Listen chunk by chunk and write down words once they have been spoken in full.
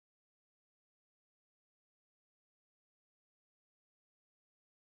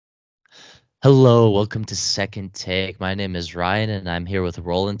Hello, welcome to Second Take. My name is Ryan, and I'm here with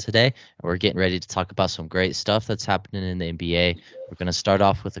Roland today. And we're getting ready to talk about some great stuff that's happening in the NBA. We're going to start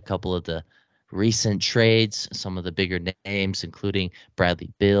off with a couple of the recent trades, some of the bigger names, including Bradley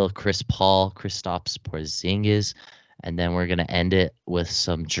Beal, Chris Paul, Kristaps Porzingis, and then we're going to end it with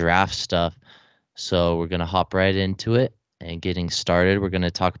some draft stuff. So we're going to hop right into it and getting started. We're going to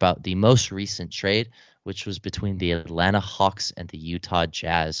talk about the most recent trade, which was between the Atlanta Hawks and the Utah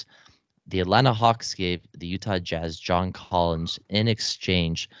Jazz. The Atlanta Hawks gave the Utah Jazz John Collins in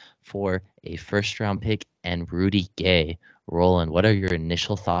exchange for a first round pick and Rudy Gay. Roland, what are your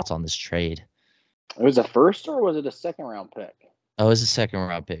initial thoughts on this trade? It was a first or was it a second round pick? Oh, it was a second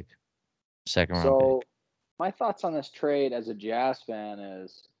round pick. Second round So pick. my thoughts on this trade as a Jazz fan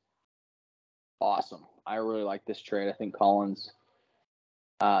is awesome. I really like this trade. I think Collins,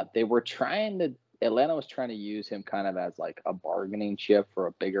 Atlanta was trying to use him kind of as like a bargaining chip for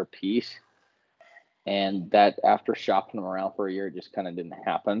a bigger piece. And that after shopping him around for a year, it just kind of didn't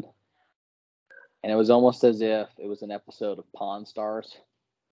happen. And it was almost as if it was an episode of Pawn Stars.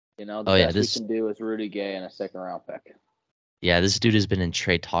 The Oh yeah, best we this can do is Rudy Gay and a second round pick. yeah, this dude has been in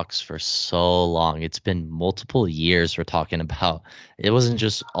trade talks for so long. It's been multiple years we're talking about. It wasn't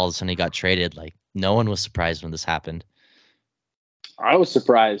just all of a sudden he got traded. Like no one was surprised when this happened. I was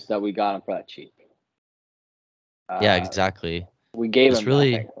surprised that we got him for that cheap. Yeah, Uh, exactly. we gave This him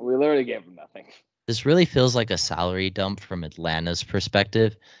nothing. really We literally gave him nothing. This really feels like a salary dump from Atlanta's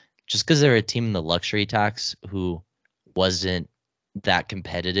perspective, just because they're a team in the luxury tax who wasn't that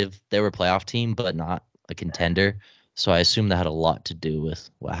competitive. They were a playoff team, but not a contender. So I assume that had a lot to do with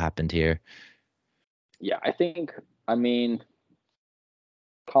what happened here. Yeah, I mean,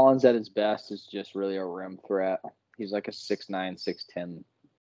 Collins at his best is just really a rim threat. He's like a 6'9", 6'10"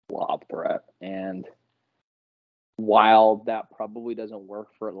 lob threat. And while that probably doesn't work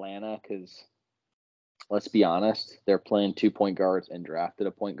for Atlanta, because let's be honest, they're playing 2 point guards and drafted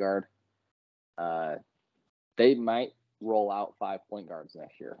a point guard. Uh, they might roll out 5 point guards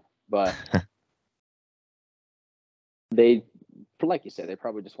next year, but they, like you said, they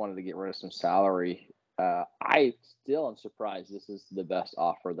probably just wanted to get rid of some salary. I still am surprised this is the best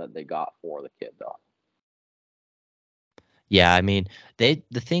offer that they got for the kid, though. Yeah, I mean, the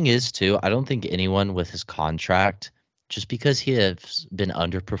thing is too, I don't think anyone with his contract, just because he has been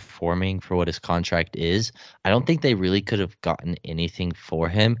underperforming for what his contract is, I don't think they really could have gotten anything for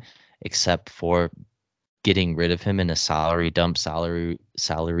him except for getting rid of him in a salary dump, salary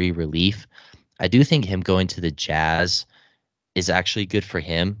relief. I do think him going to the Jazz is actually good for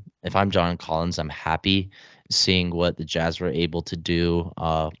him. If I'm John Collins, I'm happy seeing what the Jazz were able to do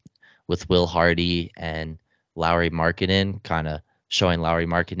with Will Hardy and Lowry Markkinen, kind of showing Lowry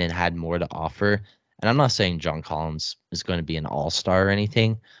Markkinen had more to offer. And I'm not saying John Collins is going to be an all-star or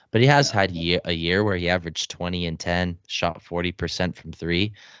anything, but he has No. had a year where he averaged 20 and 10, shot 40% from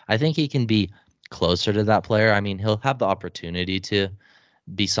three. I think he can be closer to that player. I mean, he'll have the opportunity to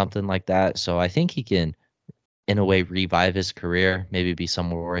be something like that. So I think he can, in a way, revive his career, maybe be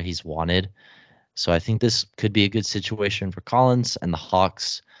somewhere where he's wanted. So I think this could be a good situation for Collins, and the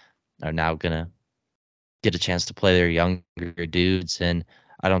Hawks are now going to get a chance to play their younger dudes. And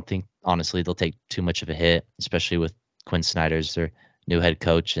I don't think, honestly, they'll take too much of a hit, especially with Quinn Snyder's their new head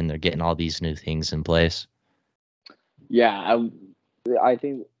coach, and they're getting all these new things in place. Yeah, I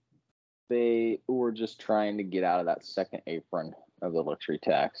think they were just trying to get out of that second apron of the luxury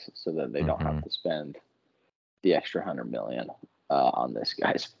tax so that they don't have Hmm. to spend the extra 100 million on this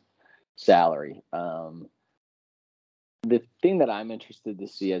guy's salary. The thing that I'm interested to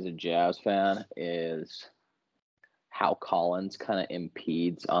see as a Jazz fan is how Collins kind of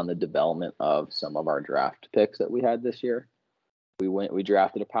impedes on the development of some of our draft picks that we had this year. We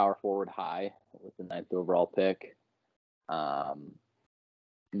drafted a power forward high with the ninth overall pick. Um,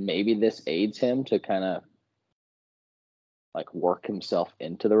 Maybe this aids him to kind of like work himself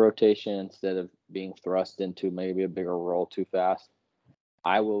into the rotation instead of being thrust into maybe a bigger role too fast.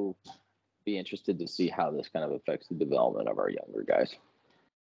 I will be interested to see how this kind of affects the development of our younger guys.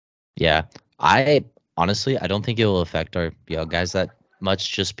 Yeah. I honestly, I don't think it will affect our young guys that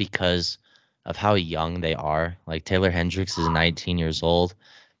much just because of how young they are. Like Taylor Hendricks is 19 years old.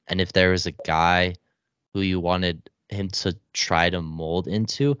 And if there was a guy who you wanted him to try to mold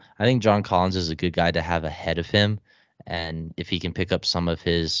into, I think John Collins is a good guy to have ahead of him. And if he can pick up some of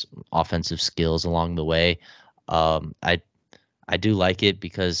his offensive skills along the way, um, I I do like it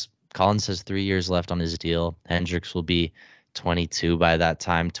because Collins has 3 years left on his deal. Hendricks will be 22 by that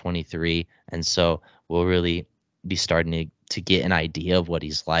time, 23, and so we'll really be starting to get an idea of what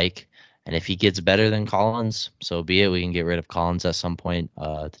he's like. And if he gets better than Collins, so be it. We can get rid of Collins at some point,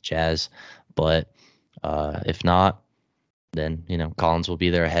 the Jazz. But if not, then Collins will be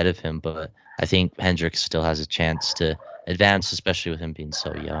there ahead of him. But I think Hendricks still has a chance to advance, especially with him being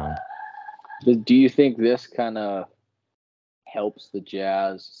so young. Do you think this kind of helps the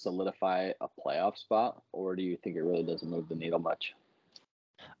Jazz solidify a playoff spot, or do you think it really doesn't move the needle much?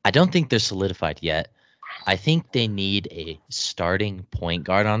 I don't think they're solidified yet. I think they need a starting point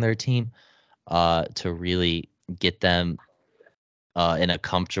guard on their team to really get them in a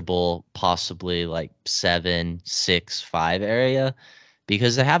comfortable, possibly like 7, 6, 5 area,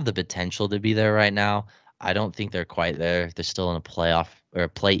 because they have the potential to be there right now. I don't think they're quite there. They're still in a playoff or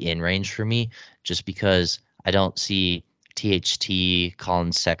play-in range for me, just because I don't see THT,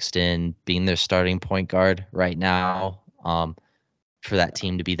 Colin Sexton being their starting point guard right now. For that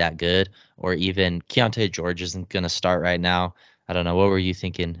team to be that good, or even Keontae George isn't going to start right now. I don't know. What were you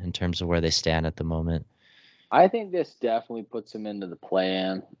thinking in terms of where they stand at the moment? I think this definitely puts them into the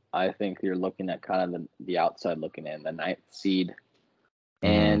play-in. I think you're looking at kind of the outside looking in, the ninth seed.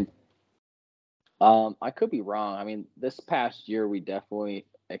 Mm-hmm. And I could be wrong. I mean, this past year we definitely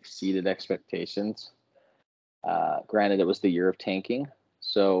exceeded expectations. Granted, it was the year of tanking,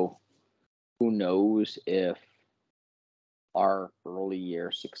 so who knows if our early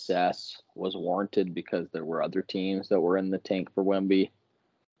year success was warranted because there were other teams that were in the tank for Wemby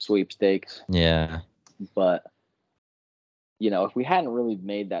sweepstakes. Yeah. But if we hadn't really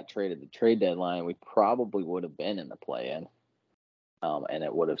made that trade at the trade deadline, we probably would have been in the play-in, and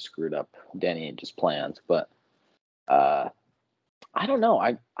it would have screwed up Danny Ainge's plans. But I don't know.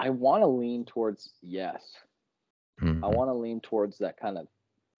 I want to lean towards yes. I Mm-hmm. want to lean towards that kind of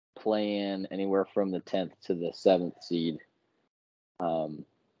play-in anywhere from the 10th to the 7th seed.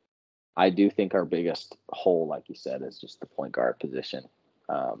 I do think our biggest hole, like you said, is just the point guard position.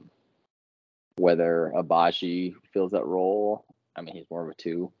 Whether Abaji fills that role, I mean, he's more of a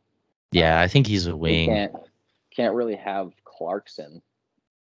two. Yeah, I think he's a They wing. can't really have Clarkson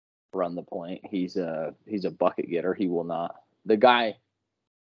run the point. He's a bucket getter. He will not. The guy,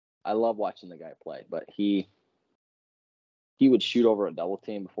 I love watching the guy play, but he would shoot over a double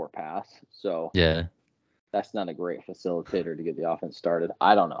team before pass. So Yeah. that's not a great facilitator to get the offense started.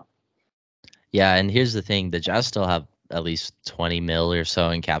 I don't know. Yeah, and here's the thing, the Jazz still have at least 20 mil or so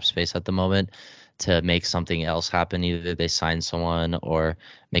in cap space at the moment to make something else happen. Either they sign someone or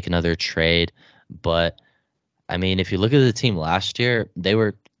make another trade. But I mean, if you look at the team last year, they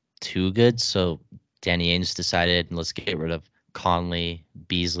were too good. So Danny Ainge decided, let's get rid of Conley,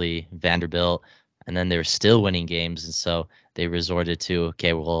 Beasley, Vanderbilt, and then they were still winning games. And so they resorted to,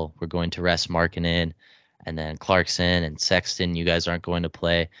 okay, well, we're going to rest Markkanen, and then Clarkson and Sexton. You guys aren't going to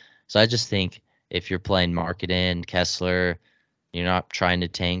play. So I just think if you're playing Markkanen, Kessler, you're not trying to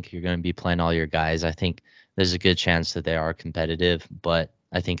tank. You're going to be playing all your guys. I think there's a good chance that they are competitive, but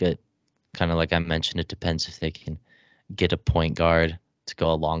I think it kind of like I mentioned, it depends if they can get a point guard to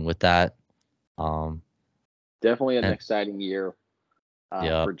go along with that. Um, Definitely an and exciting year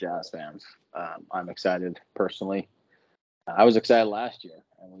yeah, for Jazz fans. I'm excited personally. I was excited last year,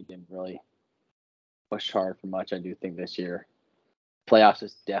 and we didn't really push hard for much. I do think this year playoffs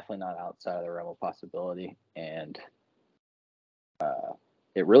is definitely not outside of the realm of possibility, and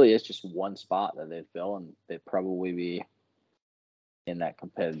it really is just one spot that they'd fill, and they'd probably be in that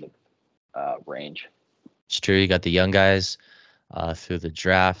competitive range. it's true. You got the young guys through the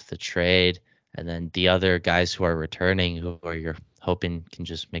draft, the trade, and then the other guys who are returning, who are you're hoping can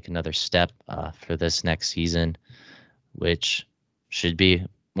just make another step for this next season, which should be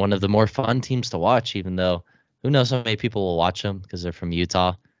one of the more fun teams to watch, even though who knows how many people will watch them because they're from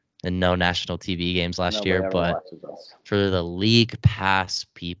Utah and no national TV games last year. Nobody ever But watches us. for the league pass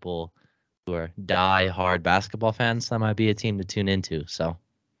people who are die-hard basketball fans, that might be a team to tune into. So,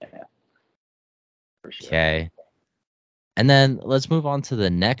 Yeah, for sure. okay. And then let's move on to the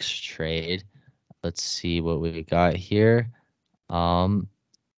next trade. Let's see what we got here. Um,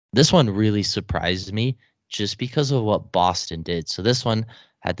 this one really surprised me just because of what Boston did. So this one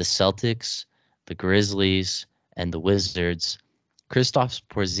had the Celtics, the Grizzlies, and the Wizards. Kristaps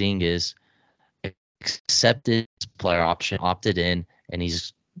Porzingis accepted his player option, opted in, and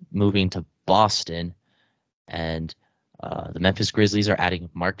he's moving to Boston. And the Memphis Grizzlies are adding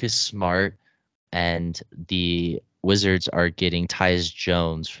Marcus Smart, and the Wizards are getting Tyus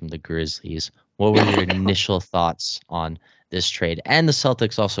Jones from the Grizzlies. What were your initial thoughts on this trade? And the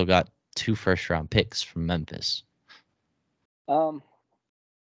Celtics also got 2 first-round picks from Memphis. Um,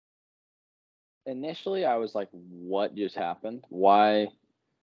 Initially, I was like, "What just happened? Why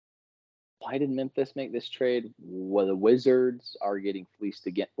did Memphis make this trade? Well, the Wizards are getting fleeced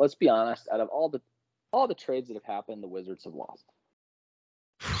again. Let's be honest. Out of all the trades that have happened, the Wizards have lost.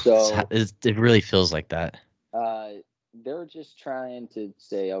 So It really feels like that. uh, they're just trying to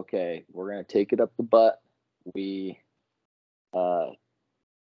say, okay, we're going to take it up the butt. Uh,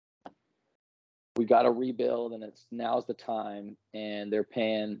 we got to rebuild, and now's the time. And they're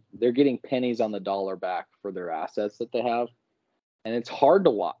getting pennies on the dollar back for their assets that they have, and it's hard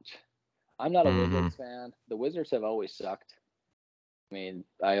to watch. I'm not a Hmm. Wizards fan. The Wizards have always sucked. I mean,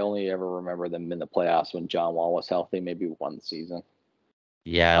 I only ever remember them in the playoffs when John Wall was healthy, maybe one season.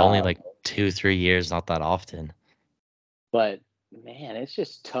 Yeah, only Um, like 2, 3 years, not that often. but man, it's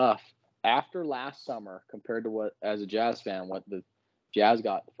just tough after last summer compared to what, as a Jazz fan, what the Jazz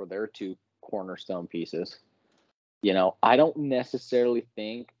got for their two cornerstone pieces. I don't necessarily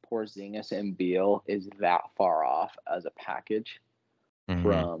think Porzingis and Beal is that far off as a package Hmm.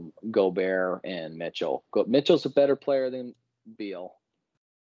 from Gobert and Mitchell. Mitchell's a better player than Beal.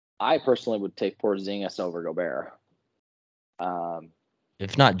 I personally would take Porzingis over Gobert. Um,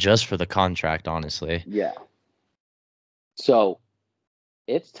 If not just for the contract, honestly. yeah. So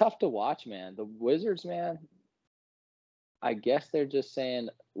it's tough to watch, man. The Wizards, man, I guess they're just saying,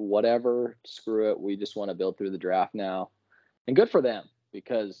 whatever, screw it. We just want to build through the draft now. And good for them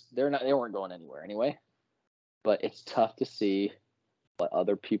because they weren't going anywhere anyway. But it's tough to see what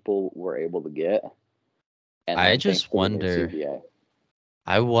other people were able to get. And I then thanks just to the new wonder. CBA.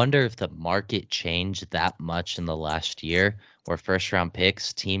 I wonder if the market changed that much in the last year, where first round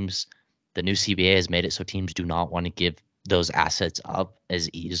picks, the new CBA has made it so teams do not want to give those assets up as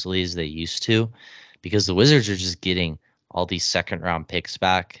easily as they used to, because the Wizards are just getting all these second round picks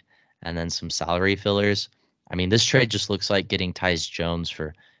back and then some salary fillers. I mean, this trade just looks like getting Tyus Jones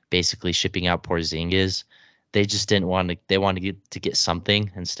for basically shipping out Porzingis. They just didn't want to. They wanted to get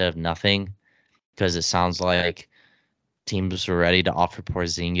something instead of nothing, because it sounds like teams were ready to offer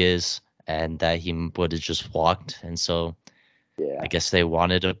Porzingis and that he would have just walked. And so I Yeah. guess they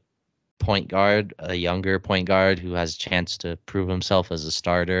wanted a point guard, a younger point guard who has a chance to prove himself as a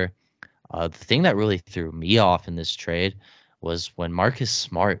starter. The thing that really threw me off in this trade was when Marcus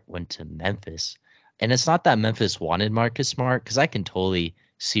Smart went to Memphis. And it's not that Memphis wanted Marcus Smart, because I can totally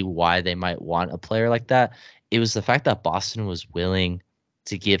see why they might want a player like that. It was the fact that Boston was willing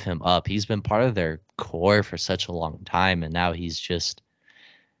to give him up. He's been part of their core for such a long time, and now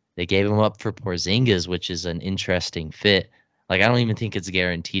they gave him up for Porzingis, which is an interesting fit. Like, I don't even think it's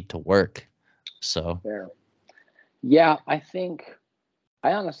guaranteed to work. So, Fair. Yeah,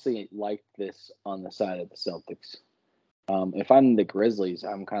 I honestly like this on the side of the Celtics. If I'm the Grizzlies,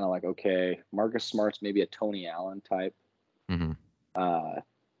 I'm kind of like, okay, Marcus Smart's maybe a Tony Allen type. mhm. Uh,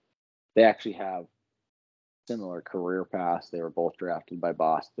 they actually have similar career paths. They were both drafted by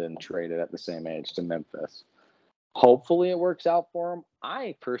Boston, traded at the same age to Memphis. Hopefully, it works out for them.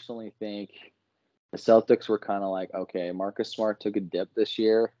 I personally think the Celtics were kind of like, okay, Marcus Smart took a dip this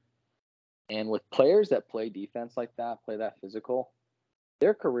year. And with players that play defense like that, play that physical,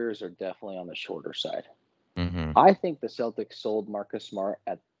 their careers are definitely on the shorter side. Mhm. I think the Celtics sold Marcus Smart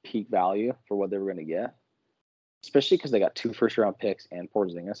at peak value for what they were going to get, especially because they got 2 first-round picks and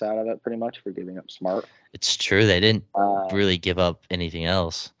Porzingis out of it pretty much for giving up Smart. It's true. They didn't Um, really give up anything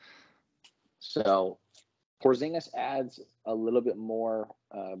else. so Porzingis adds a little bit more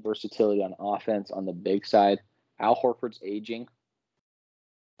versatility on offense on the big side. Al Horford's aging.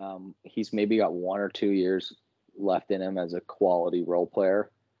 He's maybe got 1 or 2 years left in him as a quality role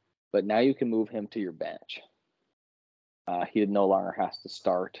player, but now you can move him to your bench. He no longer has to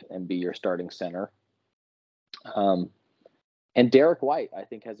start and be your starting center. Um, and Derek White, I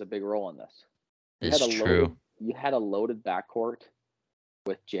think, has a big role in this. You had It's a true. loaded you had a loaded backcourt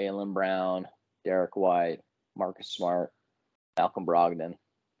with Jaylen Brown, Derek White, Marcus Smart, Malcolm Brogdon.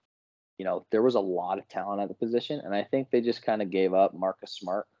 There was a lot of talent at the position, and I think they just kind of gave up Marcus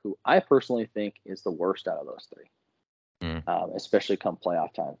Smart, who I personally think is the worst out of those three, Mm. especially come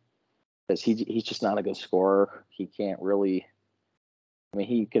playoff time, because he's just not a good scorer. He can't really. I mean,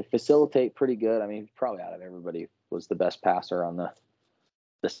 he could facilitate pretty good. I mean, probably out of everybody was the best passer on the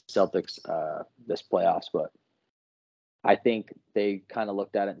Celtics this playoffs, but I think they kind of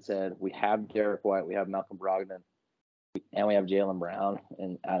looked at it and said, we have Derek White, we have Malcolm Brogdon, and we have Jaylen Brown,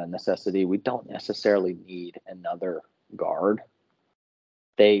 and out of necessity, we don't necessarily need another guard.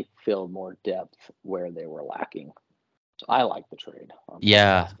 They filled more depth where they were lacking. So I like the trade on both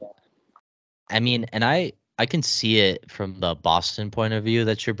Yeah. aspects. I mean, and I can see it from the Boston point of view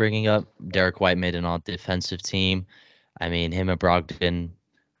that you're bringing up. Derek White made an all defensive team. I mean, him and Brogdon,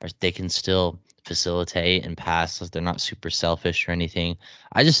 they can still facilitate and pass. They're not super selfish or anything.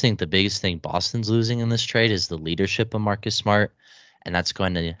 I just think the biggest thing Boston's losing in this trade is the leadership of Marcus Smart, and that's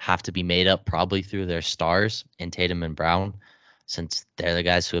going to have to be made up probably through their stars in Tatum and Brown. since they're the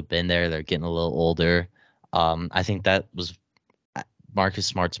guys who have been there. They're getting a little older. I think that was Marcus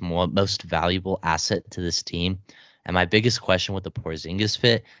Smart's most valuable asset to this team. And my biggest question with the Porzingis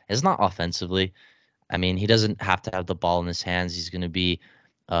fit is not offensively. I mean, he doesn't have to have the ball in his hands. He's going to be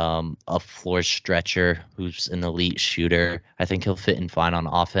a floor stretcher who's an elite shooter. I think he'll fit in fine on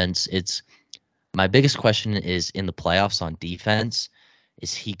offense. It's my biggest question is in the playoffs on defense.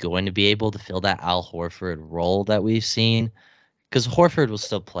 Is he going to be able to fill that Al Horford role that we've seen? Because Horford will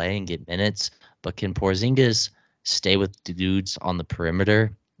still play and get minutes, but can Porzingis stay with dudes on the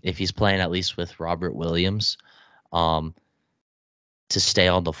perimeter if he's playing at least with Robert Williams um, to stay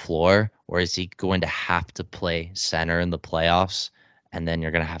on the floor, or is he going to have to play center in the playoffs, and then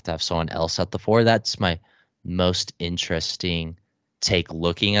you're going to have someone else at the four? That's my most interesting take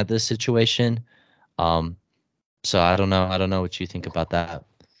looking at this situation. Um, so I don't know. I don't know what you think about that.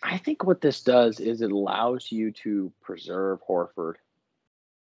 I think what this does is it allows you to preserve Horford,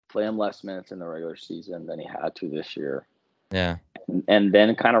 play him less minutes in the regular season than he had to this year. Yeah. And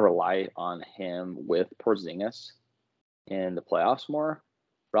then kind of rely on him with Porzingis in the playoffs more.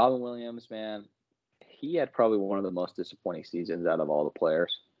 Robin Williams, man, he had probably one of the most disappointing seasons out of all the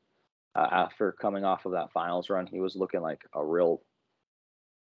players. After coming off of that finals run, he was looking like a real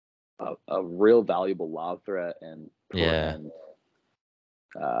valuable lob threat and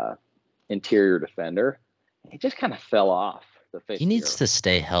interior defender. He just kind of fell off the face. He needs to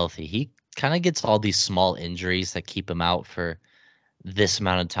stay healthy. He kind of gets all these small injuries that keep him out for this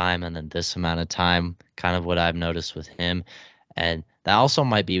amount of time and then this amount of time, kind of what I've noticed with him. And that also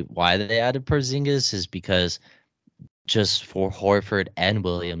might be why they added Porzingis, is because just for Horford and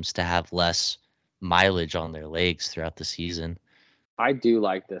Williams to have less mileage on their legs throughout the season. I do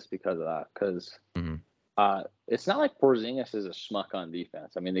like this because of that, because it's not like Porzingis is a schmuck on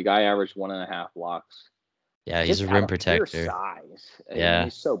defense. I mean, the guy averaged 1.5 blocks. Yeah, he's a rim protector. Size. Yeah,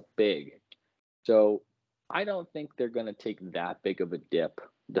 he's so big. So I don't think they're going to take that big of a dip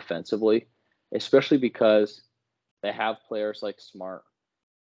defensively, especially because they have players like Smart,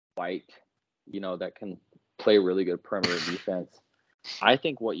 White, that can play really good perimeter defense. I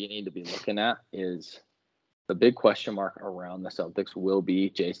think what you need to be looking at is the big question mark around the Celtics will be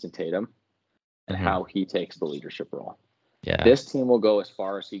Jason Tatum and how he takes the leadership role. Yeah. This team will go as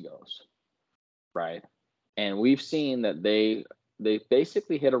far as he goes, right? And we've seen that they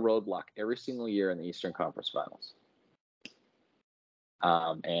basically hit a roadblock every single year in the Eastern Conference Finals.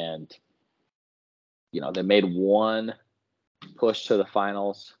 And, they made one push to the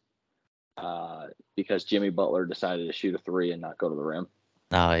finals because Jimmy Butler decided to shoot a three and not go to the rim.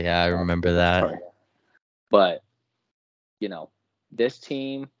 Oh, yeah, I remember that. But, this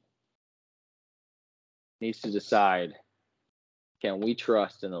team needs to decide, can we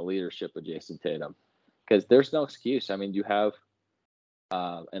trust in the leadership of Jason Tatum? Because there's no excuse. I mean, you have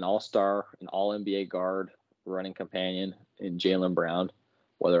an all-star, an all-NBA guard, running companion in Jaylen Brown.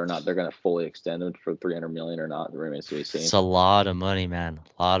 Whether or not they're going to fully extend him for $300 million or not remains to be seen. It's a lot of money, man.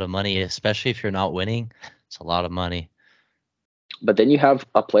 A lot of money, especially if you're not winning. It's a lot of money. But then you have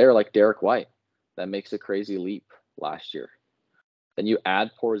a player like Derek White that makes a crazy leap last year. Then you add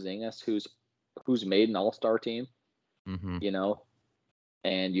Porzingis, who's made an all-star team, and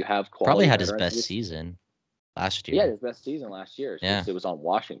you have quality. Probably had his best season last year. Yeah, his best season last year. Yeah. It was on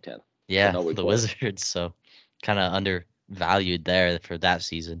Washington. Yeah, so the Wizards. So kind of undervalued there for that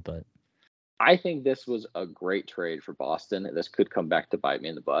season. But I think this was a great trade for Boston. This could come back to bite me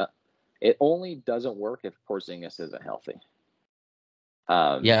in the butt. It only doesn't work if Porzingis isn't healthy.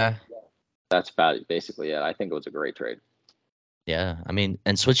 Yeah. That's basically it. I think it was a great trade. Yeah, I mean,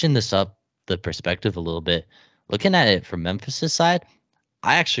 and switching this up, the perspective a little bit, looking at it from Memphis' side,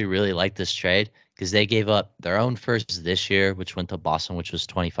 I actually really like this trade because they gave up their own first this year, which went to Boston, which was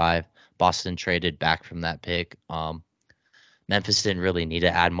 25. Boston traded back from that pick. Memphis didn't really need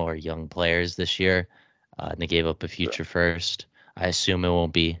to add more young players this year, and they gave up a future first. I assume it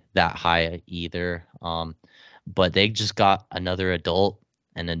won't be that high either. But they just got another adult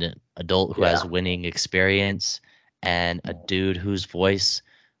and an adult who has winning experience and a dude whose voice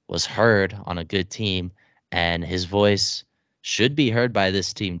was heard on a good team, and his voice should be heard by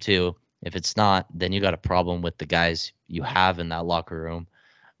this team too. If it's not, then you got a problem with the guys you have in that locker room.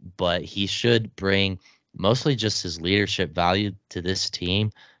 But he should bring mostly just his leadership value to this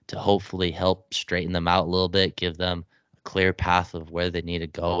team to hopefully help straighten them out a little bit, give them a clear path of where they need to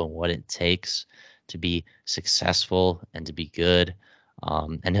go and what it takes to be successful and to be good.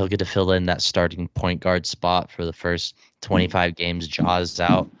 And he'll get to fill in that starting point guard spot for the first 25 games. Jaw's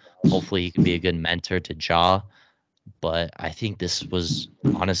out. Hopefully he can be a good mentor to Jaw. But I think this was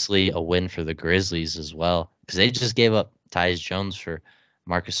honestly a win for the Grizzlies as well, because they just gave up Tyus Jones for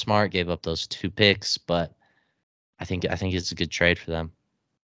Marcus Smart, gave up those 2 picks, but I think it's a good trade for them.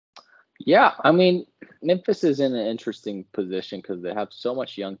 Yeah, I mean, Memphis is in an interesting position because they have so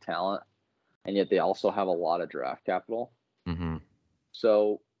much young talent, and yet they also have a lot of draft capital. Mm-hmm.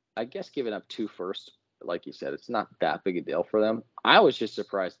 So I guess giving up 2 firsts, like you said, it's not that big a deal for them. I was just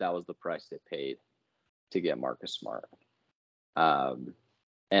surprised that was the price they paid to get Marcus Smart, and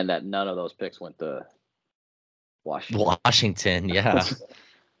that none of those picks went to Washington. Washington, yeah. At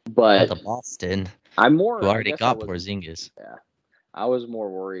But the Boston, I'm who more. I already guess I got was. Porzingis. Yeah, I was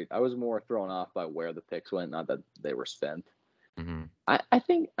more worried. I was more thrown off by where the picks went, not that they were spent. Mm-hmm. I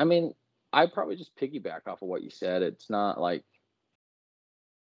think. I mean, I probably just piggyback off of what you said. It's not like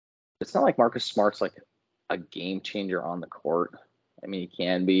Marcus Smart's like a game changer on the court. I mean, he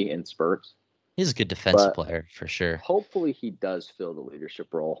can be in spurts, He's a good defensive but player for sure. hopefully he does fill the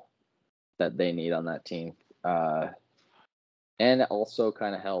leadership role that they need on that team. And it also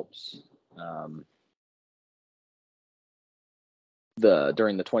kind of helps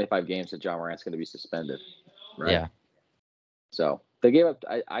during the 25 games that John Morant's going to be suspended, right? Yeah. So they gave up.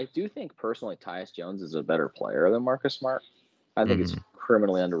 I do think personally Tyus Jones is a better player than Marcus Smart. I think it's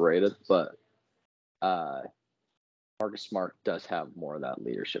criminally underrated, but Marcus Smart does have more of that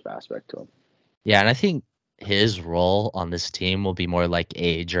leadership aspect to him. Yeah, and I think his role on this team will be more like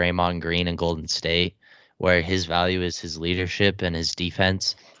a Draymond Green in Golden State, where his value is his leadership and his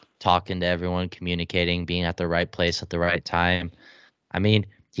defense, talking to everyone, communicating, being at the right place at the right time. I mean,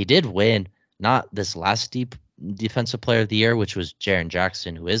 he did win not this last deep defensive player of the year, which was Jaren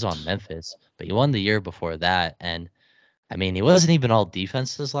Jackson, who is on Memphis, but he won the year before that. And I mean, he wasn't even all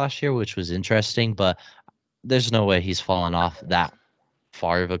defense this last year, which was interesting, but there's no way he's fallen off that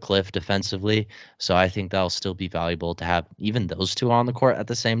far of a cliff defensively. So I think that'll still be valuable to have even those two on the court at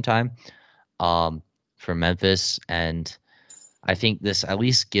the same time um, for Memphis. And I think this at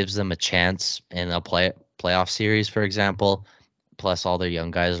least gives them a chance in a playoff series, for example. Plus, all their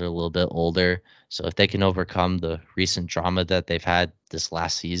young guys are a little bit older. So if they can overcome the recent drama that they've had this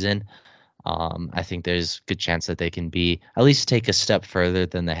last season, I think there's a good chance that they can be at least take a step further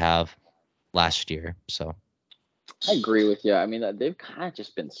than they have last year. So I agree with you. I mean, they've kind of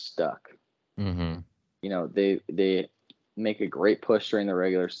just been stuck. mhm. You know, they make a great push during the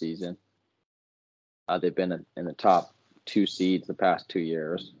regular season. They've been in the top 2 seeds the past 2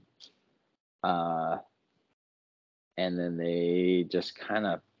 years. And then they just kind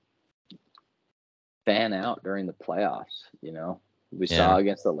of fan out during the playoffs. You know, we saw Yeah.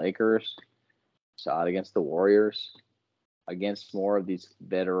 against the Lakers, saw it against the Warriors, against more of these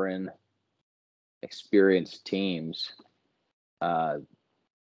veteran, experienced teams.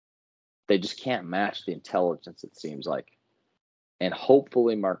 They just can't match the intelligence, it seems like. And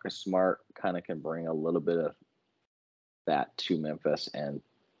hopefully Marcus Smart kind of can bring a little bit of that to Memphis, and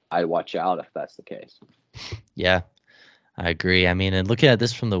I'd watch out if that's the case. Yeah, I agree. I mean, and looking at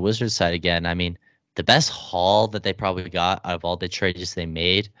this from the Wizards side again, I mean, the best haul that they probably got out of all the trades they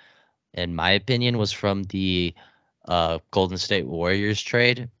made, in my opinion, was from the Golden State Warriors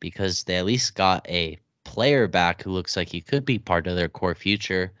trade because they at least got a player back who looks like he could be part of their core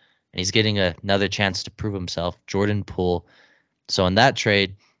future, and he's getting another chance to prove himself. Jordan Poole. So in that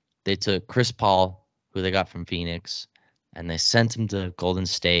trade, they took Chris Paul, who they got from Phoenix, and they sent him to Golden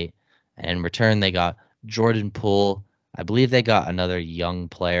State. And in return, they got Jordan Poole. I believe they got another young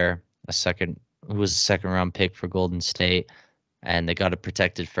player, who was a second round pick for Golden State, and they got a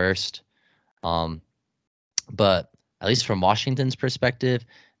protected first. Um, but at least from Washington's perspective,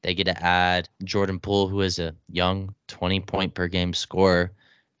 they get to add Jordan Poole, who is a young 20-point per game scorer.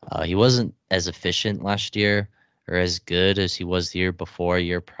 He wasn't as efficient last year or as good as he was the year before,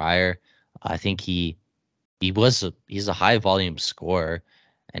 year prior. I think he's a high volume scorer,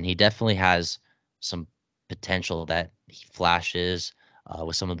 and he definitely has some potential that he flashes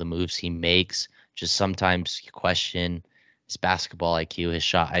with some of the moves he makes. Just sometimes you question his basketball IQ, his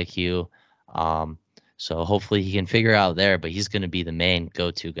shot IQ. Um, so hopefully he can figure out there, but he's going to be the main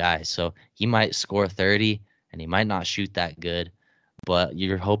go-to guy. So he might score 30 and he might not shoot that good, but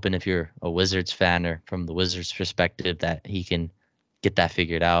you're hoping if you're a Wizards fan or from the Wizards perspective that he can get that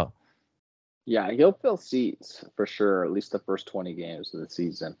figured out. Yeah, he'll fill seats for sure, at least the first 20 games of the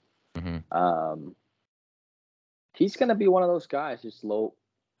season. Mm-hmm. He's going to be one of those guys, just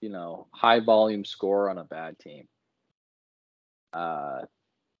high volume scorer on a bad team.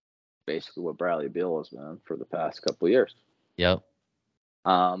 Basically what Bradley Beal has been for the past couple of years. Yep.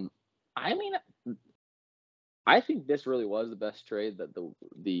 I mean, I think this really was the best trade that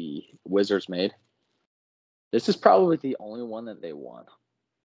the Wizards made. This is probably the only one that they won.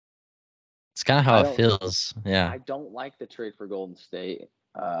 It's kind of how I it don't feels. Yeah. I don't like the trade for Golden State.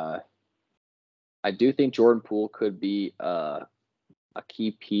 I do think Jordan Poole could be a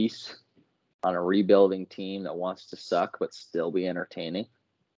key piece on a rebuilding team that wants to suck but still be entertaining.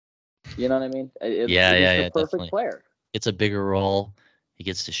 You know what I mean? Yeah, He's yeah, the yeah, perfect definitely. player. It's a bigger role. He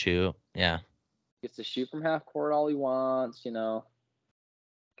gets to shoot. Yeah. Gets to shoot from half court all he wants.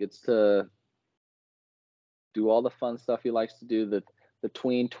 Gets to do all the fun stuff he likes to do. The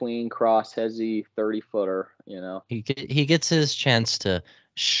tween cross hezzy 30-footer. He gets his chance to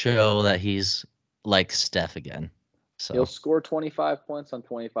show that he's like Steph again. He'll So, score 25 points on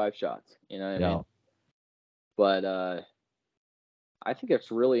 25 shots. You know what I yeah. mean? But I think it's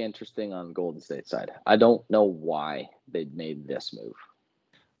really interesting on Golden State side. I don't know why they made this move.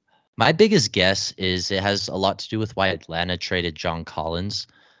 My biggest guess is it has a lot to do with why Atlanta traded John Collins.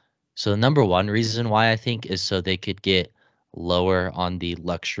 So the number one reason why I think is so they could get lower on the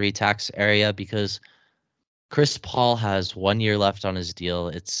luxury tax area because Chris Paul has 1 year left on his deal.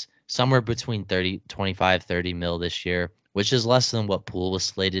 It's somewhere between 25, 30 mil this year, which is less than what Poole was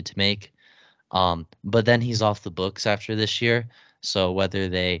slated to make. But then he's off the books after this year. So whether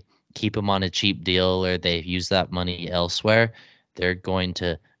they keep him on a cheap deal or they use that money elsewhere, they're going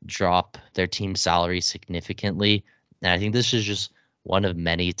to drop their team salary significantly. And I think this is just one of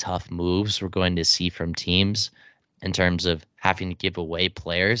many tough moves we're going to see from teams in terms of having to give away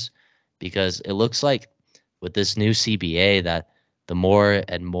players because it looks like with this new CBA that the more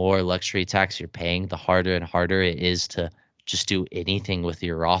and more luxury tax you're paying, the harder and harder it is to just do anything with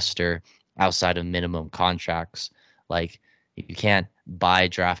your roster outside of minimum contracts. Like you can't buy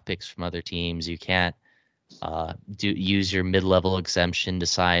draft picks from other teams. You can't use your mid-level exemption to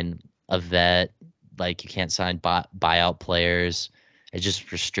sign a vet. Like you can't sign buyout players. It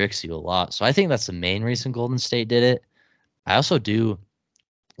just restricts you a lot. So I think that's the main reason Golden State did it. I also do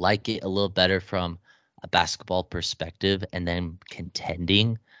like it a little better from a basketball perspective and then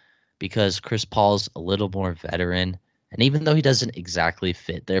contending because Chris Paul's a little more veteran. And even though he doesn't exactly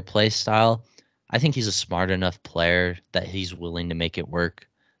fit their play style, I think he's a smart enough player that he's willing to make it work,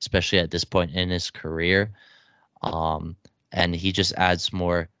 especially at this point in his career. Um, and he just adds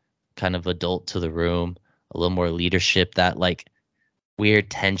more kind of adult to the room, a little more leadership. That like weird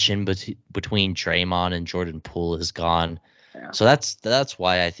tension between Draymond and Jordan Poole is gone. Yeah. So that's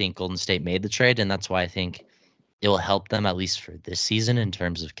why I think Golden State made the trade, and that's why I think it will help them at least for this season in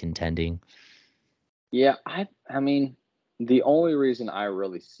terms of contending. Yeah, I mean, the only reason I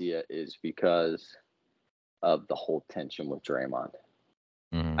really see it is because of the whole tension with Draymond.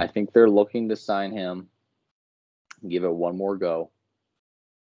 Mm-hmm. I think they're looking to sign him, give it one more go,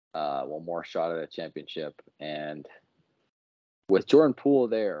 one more shot at a championship, and with Jordan Poole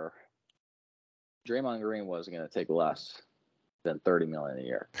there, Draymond Green wasn't going to take less than $30 million a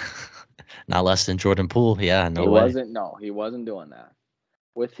year. Not less than Jordan Poole. Yeah, no He way. wasn't. No, he wasn't doing that.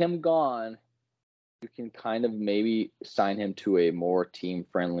 With him gone, you can kind of maybe sign him to a more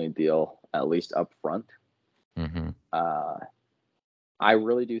team-friendly deal, at least up front. Mm-hmm. I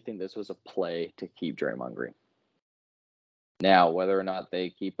really do think this was a play to keep Draymond Green. Now, whether or not they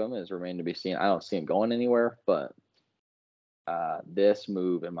keep him is remain to be seen. I don't see him going anywhere, but this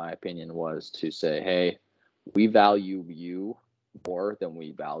move, in my opinion, was to say, hey, we value you more than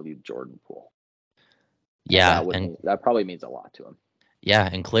we valued Jordan Poole. Yeah, And that probably means a lot to him. yeah,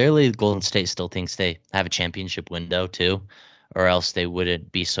 and clearly Golden State still thinks they have a championship window too, or else they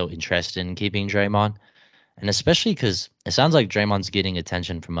wouldn't be so interested in keeping Draymond. And especially because it sounds like Draymond's getting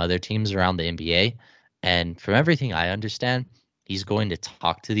attention from other teams around the NBA. And from everything I understand, he's going to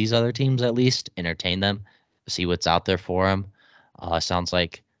talk to these other teams at least, entertain them, see what's out there for him. Sounds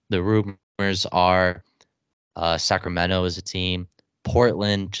like the rumors are Sacramento is a team,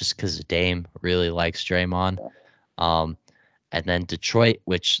 Portland, just because Dame really likes Draymond. Um, and then Detroit,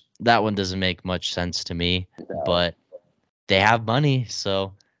 which that one doesn't make much sense to me, So, but they have money,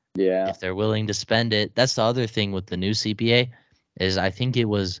 so yeah. if they're willing to spend it. That's the other thing with the new CPA is I think it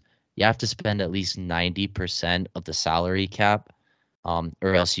was you have to spend at least 90% of the salary cap,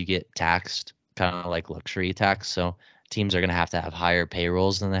 or else you get taxed, kind of like luxury tax. So teams are going to have higher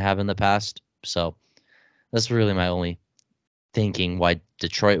payrolls than they have in the past. So that's really my only thinking why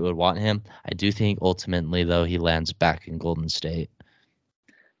Detroit would want him. I do think ultimately though he lands back in Golden State.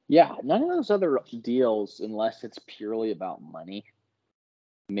 Yeah, none of those other deals, unless it's purely about money,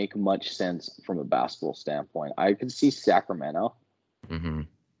 make much sense from a basketball standpoint. I could see Sacramento Mm-hmm.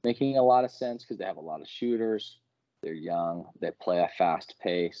 making a lot of sense because they have a lot of shooters. They're young. They play a fast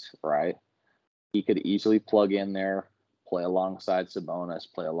pace, right? He could easily plug in there, play alongside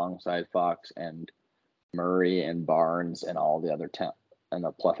Sabonis, play alongside Fox and Murray and Barnes and all the other and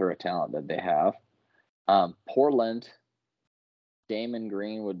the plethora of talent that they have. Portland, Damon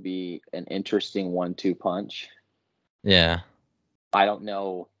Green would be an interesting 1-2 punch. Yeah. I don't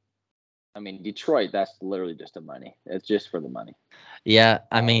know. I mean, Detroit, that's literally just the money. It's just for the money. Yeah,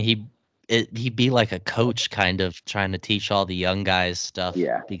 I mean he'd be like a coach kind of trying to teach all the young guys stuff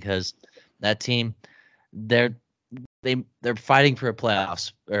Yeah. because that team they're they're fighting for a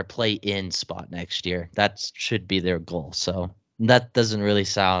playoffs or play in spot next year. That should be their goal. So that doesn't really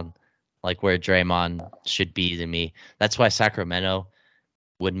sound like where Draymond should be to me. That's why Sacramento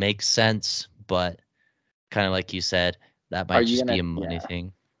would make sense, but kind of like you said, that Are might you just be gonna? a money Yeah.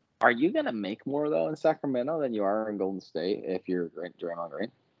 thing. Are you gonna make more though in Sacramento than you are in Golden State if you're Draymond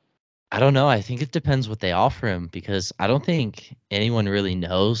Green? I don't know. I think it depends what they offer him because I don't think anyone really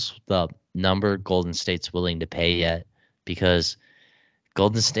knows the number Golden State's willing to pay yet because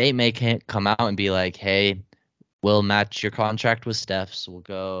Golden State may can't come out and be like, "Hey, we'll match your contract with Steph's. We'll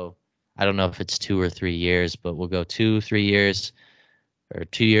go, I don't know if it's 2 or 3 years, but we'll go 2, 3 years or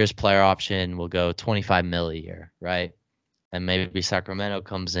 2 years player option. We'll go 25 mil a year, right?" And maybe Sacramento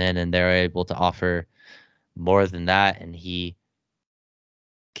comes in and they're able to offer more than that, and he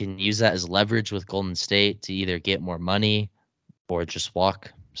can use that as leverage with Golden State to either get more money or just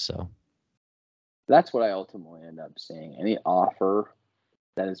walk. So That's what I ultimately end up seeing. Any offer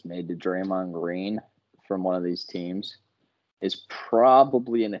that is made to Draymond Green from one of these teams is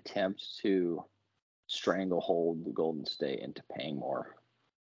probably an attempt to stranglehold the Golden State into paying more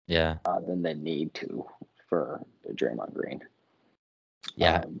yeah, than they need to for Draymond Green.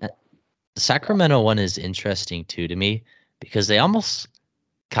 yeah. The Sacramento one is interesting too to me because they almost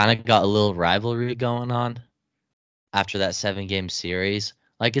kind of got a little rivalry going on after that 7 game series.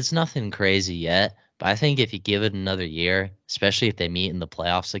 Like it's nothing crazy yet, but I think if you give it another year, especially if they meet in the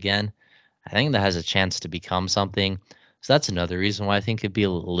playoffs again, I think that has a chance to become something. So that's another reason why I think it'd be a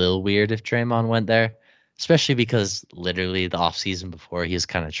little weird if Draymond went there, especially because literally the offseason before he was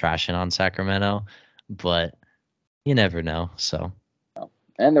kind of trashing on Sacramento, but you never know. So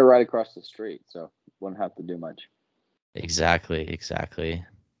And they're right across the street, so wouldn't have to do much. exactly, exactly.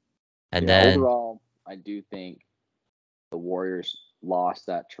 And Yeah, then overall, I do think the Warriors lost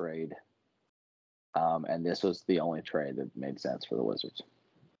that trade, and this was the only trade that made sense for the Wizards.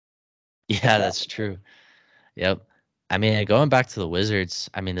 yeah, that's true. Yep. I mean, going back to the Wizards,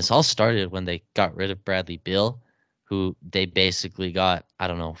 I mean, this all started when they got rid of Bradley Beal, who they basically got, I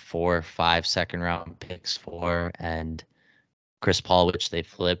don't know, 4 or 5 second round picks for, and Chris Paul, which they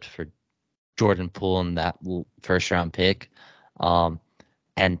flipped for Jordan Poole and that first round pick. Um,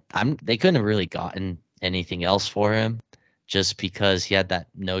 and they couldn't have really gotten anything else for him just because he had that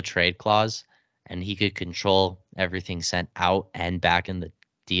no trade clause and he could control everything sent out and back in the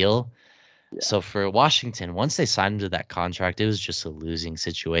deal. Yeah. So for Washington, once they signed him to that contract, it was just a losing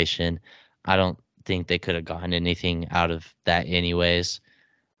situation. I don't think they could have gotten anything out of that anyways.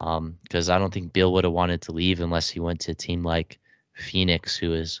 Because I don't think Bill would have wanted to leave unless he went to a team like Phoenix,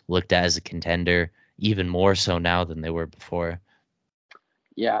 who is looked at as a contender even more so now than they were before.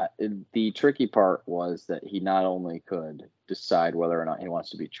 Yeah, the tricky part was that he not only could decide whether or not he wants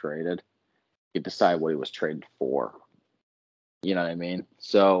to be traded, he could decide what he was traded for. You know what I mean?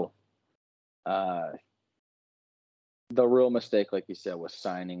 So, uh, the real mistake, like you said, was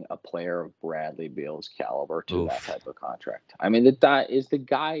signing a player of Bradley Beal's caliber to that Oof. type of contract. I mean, that is the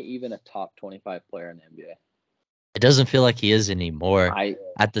guy even a top 25 player in the NBA? It doesn't feel like he is anymore. I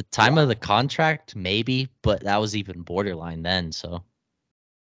At the time yeah. of the contract, maybe, but that was even borderline then. So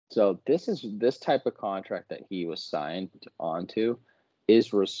So this type of contract that he was signed onto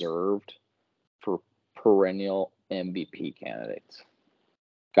is reserved for perennial MVP candidates.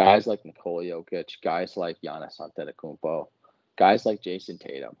 Guys like Nikola Jokic, guys like Giannis Antetokounmpo, guys like Jason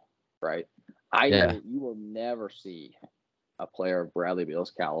Tatum, right? yeah. You will never see a player of Bradley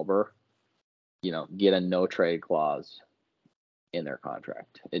Beal's caliber, get a no trade clause in their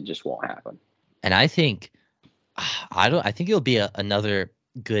contract. It just won't happen. And I think I think it'll be another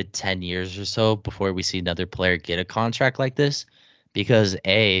good 10 years or so before we see another player get a contract like this because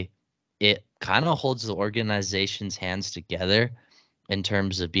it kind of holds the organization's hands together in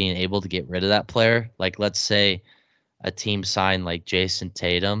terms of being able to get rid of that player. Like let's say a team signed like Jason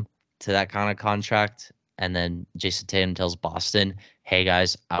Tatum to that kind of contract and then Jason Tatum tells Boston, "Hey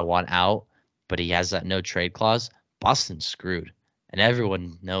guys, I want out," but he has that no trade clause. Boston's screwed and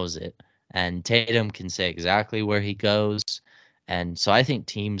everyone knows it. And Tatum can say exactly where he goes. And so I think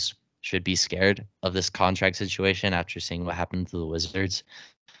teams should be scared of this contract situation after seeing what happened to the Wizards.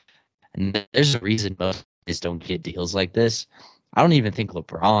 And there's a reason most guys don't get deals like this. I don't even think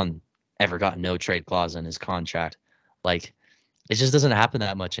LeBron ever got no trade clause in his contract. Like it just doesn't happen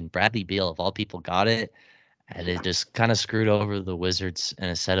that much. And Bradley Beal, of all people, got it, and it just kind of screwed over the Wizards and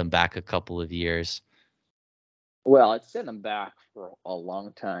it set them back a couple of years. Well, it set them back for a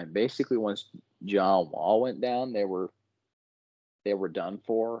long time. Basically, once John Wall went down, they were done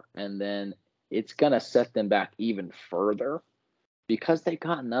for, and then it's gonna set them back even further because they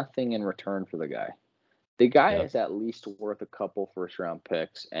got nothing in return for the guy. The guy Yep. is at least worth a couple first round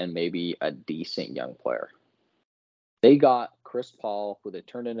picks and maybe a decent young player. They got Chris Paul, who they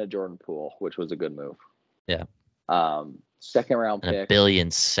turned into Jordan Poole, which was a good move. Yeah. Second round And a picks,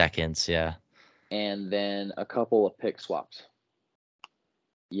 billion seconds. Yeah. and then a couple of pick swaps.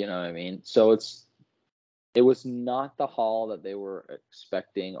 You know what I mean? So it was not the haul that they were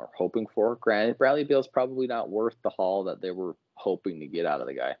expecting or hoping for. Granted, Bradley Beal's probably not worth the haul that they were hoping to get out of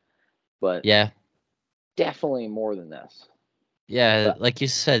the guy, but Yeah. definitely more than this. Yeah. But Like you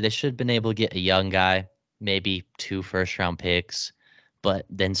said, they should have been able to get a young guy, maybe 2 first-round picks, but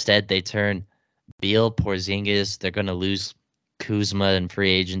instead they turn Beal, Porzingis. They're going to lose Kuzma in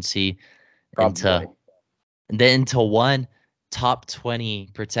free agency into probably and then into one top 20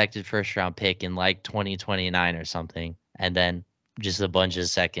 protected first round pick in like 2029 or something, and then just a bunch of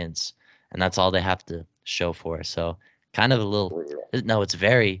seconds, and that's all they have to show for. So kind of a little, brutal. no, it's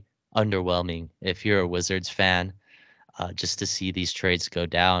very underwhelming if you're a Wizards fan, just to see these trades go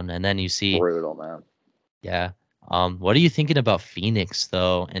down, and then you see, Brutal, man. yeah. What are you thinking about Phoenix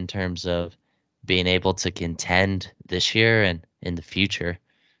though, in terms of being able to contend this year and in the future?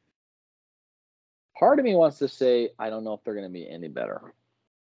 Part of me wants to say, I don't know if they're going to be any better.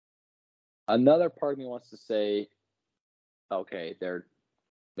 Another part of me wants to say, okay, they're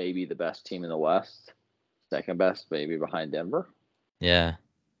maybe the best team in the West, second best, maybe behind Denver. Yeah.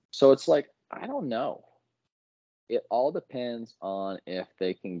 So it's like, I don't know. It all depends on if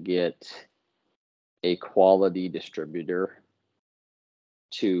they can get a quality distributor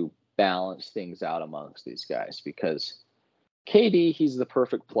to balance things out amongst these guys because KD, he's the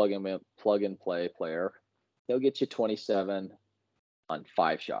perfect plug and play player. He'll get you 27 on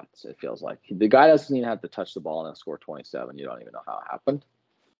 5 shots. It feels like the guy doesn't even have to touch the ball and he'll score 27. You don't even know how it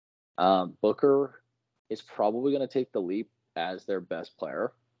happened. Booker is probably going to take the leap as their best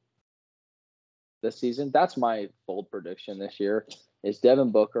player this season. That's my bold prediction this year. Is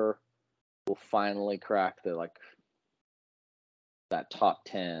Devin Booker will finally crack that top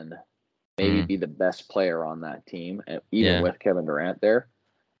 10, maybe Mm, be the best player on that team, and even yeah. with Kevin Durant there.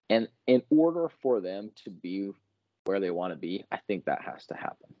 And in order for them to be where they want to be, I think that has to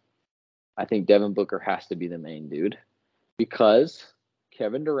happen. I think Devin Booker has to be the main dude because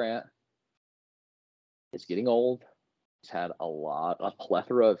Kevin Durant is getting old. He's had a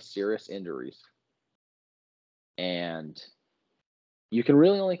plethora of serious injuries. And you can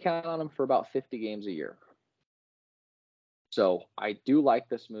really only count on him for about 50 games a year. So I do like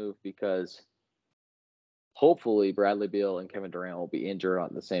this move because hopefully Bradley Beal and Kevin Durant will be injured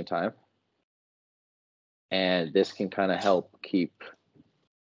at the same time. And this can kind of help keep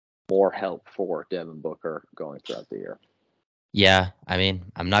more help for Devin Booker going throughout the year. Yeah, I mean,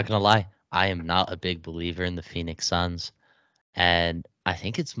 I'm not gonna lie. I am not a big believer in the Phoenix Suns, and I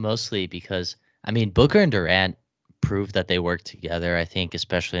think it's mostly because I mean Booker and Durant proved that they work together. I think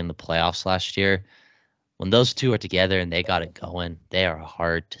especially in the playoffs last year, when those two are together and they got it going, they are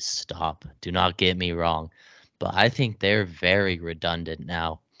hard to stop. Do not get me wrong, but I think they're very redundant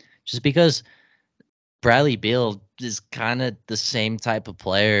now, just because Bradley Beal is kind of the same type of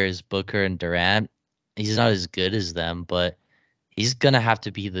player as Booker and Durant. He's not as good as them, but he's gonna have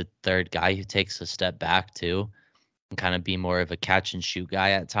to be the third guy who takes a step back too, and kind of be more of a catch and shoot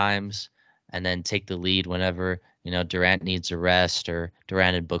guy at times, and then take the lead whenever Durant needs a rest or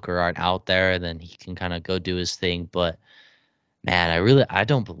Durant and Booker aren't out there. Then he can kind of go do his thing. But man, I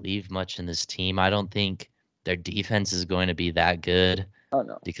don't believe much in this team. I don't think their defense is going to be that good Oh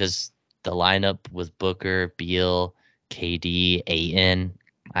no. because the lineup with Booker, Beal, KD, Ayton.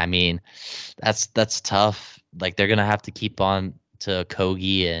 I mean, that's tough. Like they're gonna have to keep on to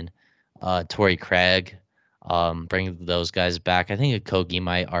Kogi and Torrey Craig, bring those guys back. I think Kogi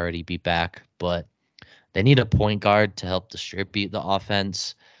might already be back, but they need a point guard to help distribute the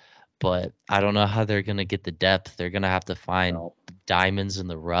offense. But I don't know how they're gonna get the depth. They're gonna have to find No. diamonds in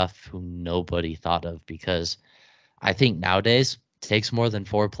the rough who nobody thought of because I think nowadays it takes more than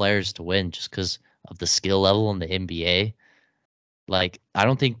 4 players to win just because of the skill level in the NBA. Like, I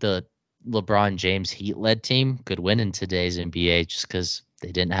don't think the LeBron James Heat led team could win in today's NBA just because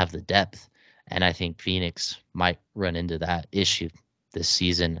they didn't have the depth. And I think Phoenix might run into that issue this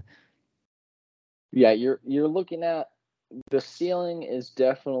season. Yeah, you're looking at the ceiling is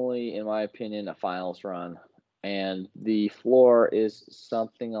definitely, in my opinion, a finals run. And the floor is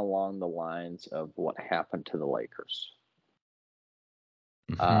something along the lines of what happened to the Lakers.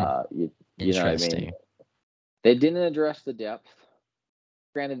 Hmm. You know what I mean? Interesting. They didn't address the depth.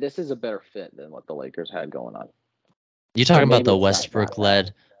 Granted, this is a better fit than what the Lakers had going on. You So talking about maybe the it's not that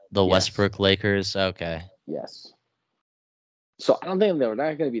bad. The Yes. Westbrook Lakers? Okay. Yes. So I don't think they're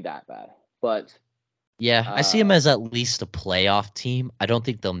not going to be that bad. But Yeah, I see them uh, as at least a playoff team. I don't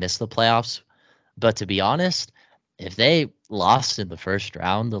think they'll miss the playoffs, but to be honest, if they lost in the first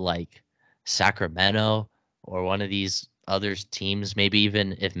round to like Sacramento or one of these other teams, maybe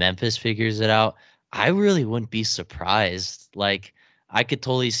even if Memphis figures it out, I really wouldn't be surprised. Like I could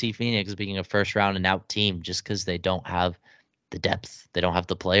totally see Phoenix being a first round and out team just because they don't have the depth. They don't have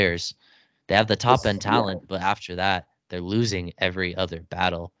the players. They have the top this, end yeah, talent, but after that, they're losing every other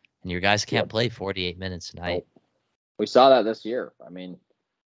battle. And your guys can't yep. play 48 minutes a night. Nope. We saw that this year. I mean,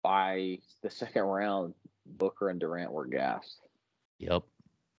 by the second round, Booker and Durant were gassed. Yep.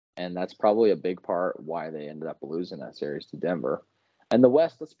 And that's probably a big part why they ended up losing that series to Denver. And the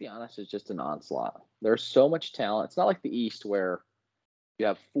West, let's be honest, is just an onslaught. There's so much talent. It's not like the East where you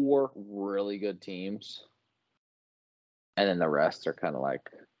have 4 really good teams and then the rest are kind of like,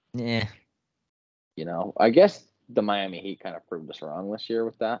 Yeah. I guess the Miami Heat kind of proved us wrong this year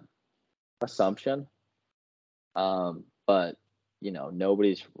with that assumption. But,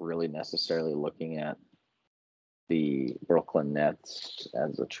 nobody's really necessarily looking at the Brooklyn Nets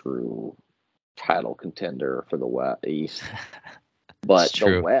as a true title contender for the West East. It's But the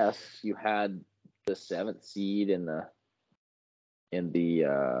true. West, you had the 7th seed in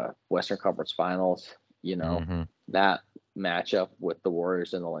the Western Conference Finals. Hmm. That matchup with the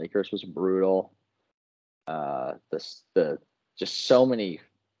Warriors and the Lakers was brutal. The just so many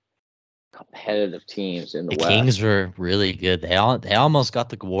competitive teams in the The Kings West. were really good. They almost got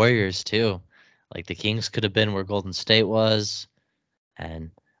the Warriors too. Like the Kings could have been where Golden State was. And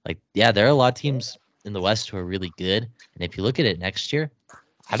like yeah, there are a lot of teams in the West who are really good. And if you look at it next year,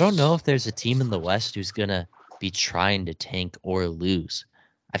 I don't know if there's a team in the West who's gonna be trying to tank or lose.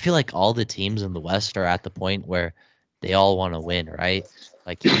 I feel like all the teams in the West are at the point where they all want to win, right?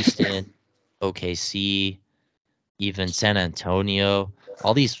 Like Houston, OKC, even San Antonio,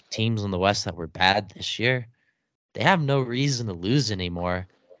 all these teams in the West that were bad this year, they have no reason to lose anymore,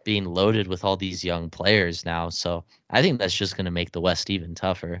 being loaded with all these young players now. So I think that's just going to make the West even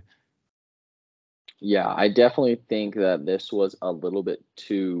tougher. Yeah, I definitely think that this was a little bit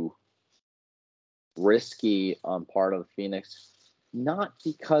too risky on part of Phoenix, not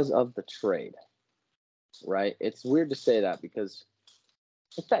because of the trade, right? It's weird to say that because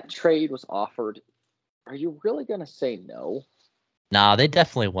if that trade was offered, are you really going to say no? Nah, they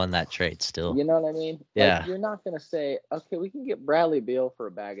definitely won that trade still. You know what I mean? Like, Yeah. you're not going to say, okay, we can get Bradley Beal for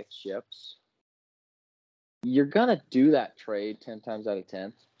a bag of chips. You're going to do that trade 10 times out of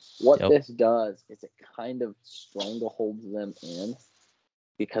 10. What Yep. this does is it kind of strangleholds them in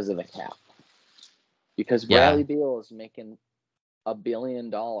because of the cap. Because Yeah. Bradley Beal is making $1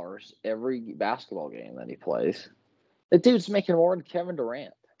 billion every basketball game that he plays. The dude's making more than Kevin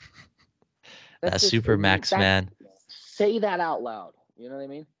Durant. That's That just super max that. man. Say that out loud. You know what I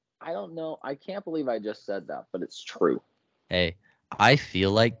mean? I don't know. I can't believe I just said that, but it's true. Hey, I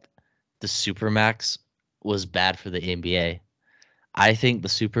feel like the Supermax was bad for the NBA. I think the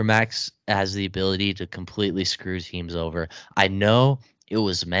Supermax has the ability to completely screw teams over. I know it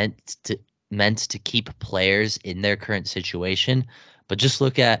was meant to keep players in their current situation, but just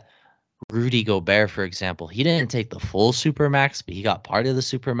look at Rudy Gobert, for example. He didn't take the full Supermax, but he got part of the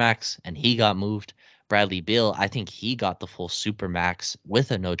Supermax and he got moved. Bradley Beal, I think he got the full Supermax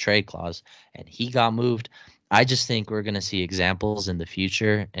with a no trade clause and he got moved. I just think we're going to see examples in the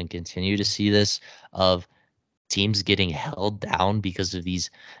future and continue to see this of teams getting held down because of these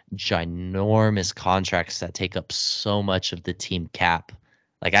ginormous contracts that take up so much of the team cap.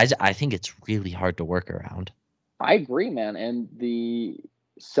 Like I think it's really hard to work around. I agree, man. And the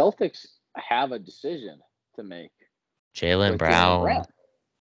Celtics have a decision to make Jalen with Jalen Brown. Brown,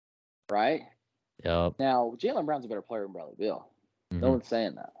 right? Yep. Now, Jalen Brown's a better player than Bradley Beal. No Hmm. one's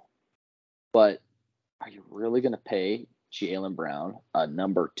saying that. But are you really going to pay Jalen Brown a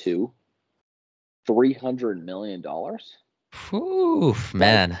number 2 $300 million? Whew, Like,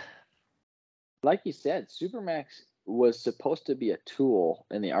 man. like you said, Supermax was supposed to be a tool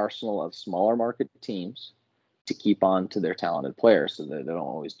in the arsenal of smaller market teams to keep on to their talented players so that they don't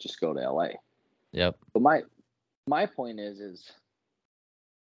always just go to LA. Yep. But my point is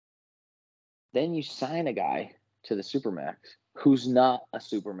then you sign a guy to the Supermax who's not a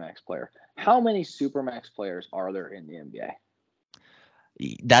Supermax player. How many Supermax players are there in the NBA?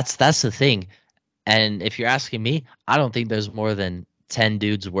 That's the thing. And if you're asking me, I don't think there's more than 10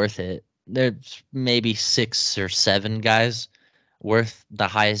 dudes worth it. There's maybe 6 or 7 guys worth the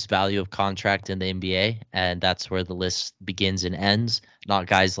highest value of contract in the NBA, and that's where the list begins and ends. Not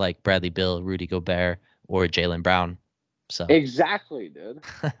guys like Bradley Beal, Rudy Gobert, or Jaylen Brown. So Exactly, dude.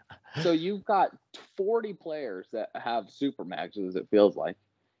 So you've got 40 players that have supermaxes. It feels like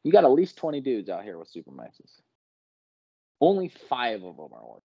you got at least 20 dudes out here with supermaxes. Only 5 of them are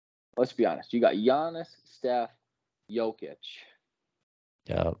worth. Let's be honest. You got Giannis, Steph, Jokic.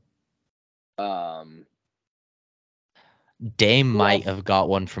 yeah, Um, Dame who might else? have got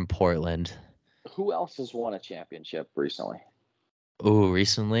one from Portland. Who else has won a championship recently? Ooh,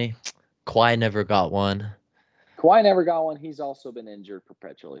 recently, Kawhi never got one. Kawhi never got one. He's also been injured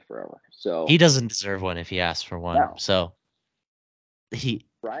perpetually forever. So He doesn't deserve one if he asked for one. no, So he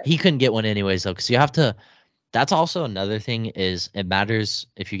right? he couldn't get one anyways though, because you have to. That's also another thing is it matters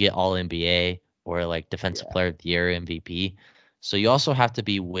if you get All NBA or like Defensive Yeah. Player of the Year MVP. So you also have to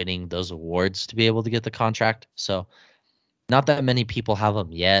be winning those awards to be able to get the contract. So not that many people have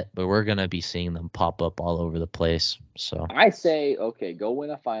them yet, but we're gonna be seeing them pop up all over the place. So I say, okay, go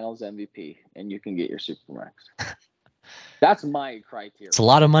win a Finals MVP, and you can get your supermax. That's my criteria. it's a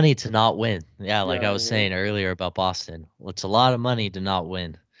lot of money to not win. Yeah, You like know I what I was mean? saying earlier about Boston. Well, it's a lot of money to not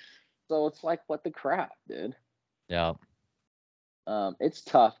win. So it's like, what the crap, dude? Yeah. It's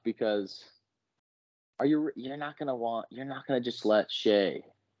tough because you're not gonna just let Shea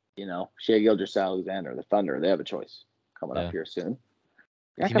Gilgeous-Alexander, the Thunder, they have a choice coming up Yeah. here soon. You're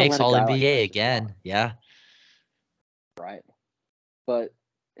If not he gonna makes let a All guy like NBA that just walk, again, yeah. right? But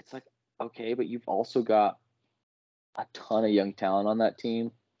it's like, okay, but you've also got a ton of young talent on that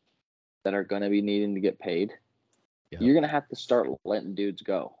team that are gonna be needing to get paid. Yep. You're gonna have to start letting dudes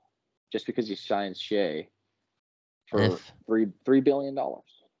go just because you signed Shea And for $3 billion.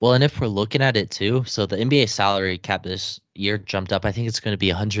 well, and if we're looking at it too, so the NBA salary cap this year jumped up. I think it's going to be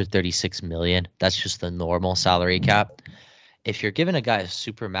 136 million. That's just the normal salary cap. If you're giving a guy a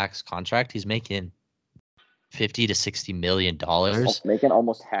super max contract, he's making 50 to 60 million dollars. Making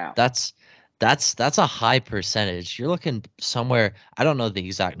almost half. That's that's a high percentage. You're looking somewhere, I don't know the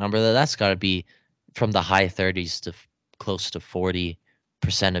exact number, that's got to be from the high 30s to close to 40%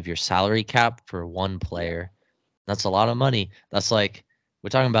 of your salary cap for one Yeah. player. That's a lot of money. That's like we're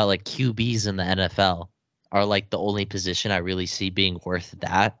talking about like QBs in the NFL are like the only position I really see being worth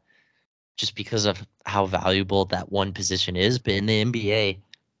that just because of how valuable that one position is. But in the NBA,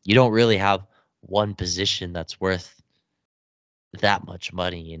 you don't really have one position that's worth that much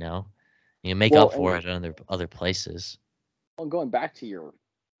money, you know? You make Well, up and for it in other places. going back to your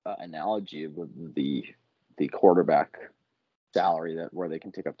analogy with the quarterback salary that where they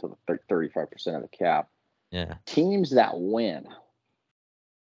can take up to the 35% of the cap. Yeah. Teams that win,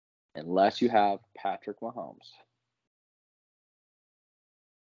 unless you have Patrick Mahomes,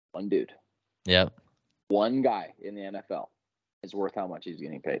 one dude, Yep. one guy in the NFL is worth how much he's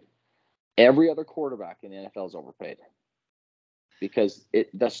getting paid. Every other quarterback in the NFL is overpaid because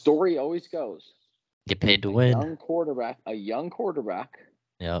the story always goes Get paid to a win. young quarterback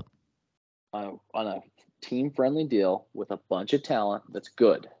Yep. on a team friendly deal with a bunch of talent that's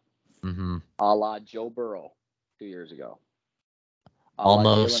good, Mm-hmm. a la Joe Burrow 2 years ago, a la Jalen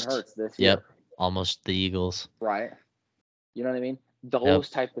Almost. Hurts this Yep. year, Almost the Eagles. right? You know what I mean? Yep. Those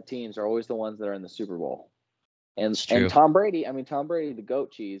type of teams are always the ones that are in the Super Bowl. And It's and true. Tom Brady, Tom Brady, the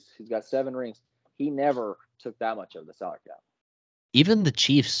goat cheese, he's got 7 rings. He never took that much of the salary cap. Even the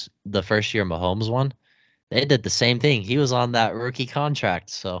Chiefs, the first year Mahomes won, they did the same thing. He was on that rookie contract,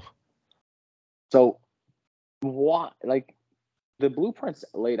 so So what, like, the blueprint's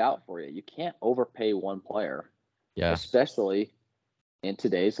laid out for you. You can't overpay one player, yeah. especially in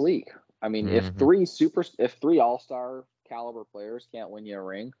today's league. I mean, Mm-hmm. if 3 all-star caliber players can't win you a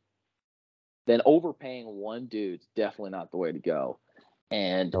ring, then overpaying one dude's definitely not the way to go.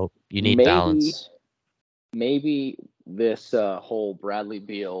 And Nope. You need maybe balance. maybe this whole Bradley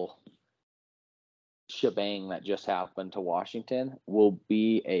Beal shebang that just happened to Washington will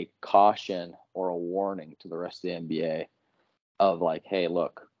be a caution or a warning to the rest of the NBA of like, hey,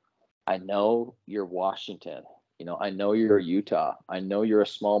 look, I know you're Washington. I know you're Utah. I know you're a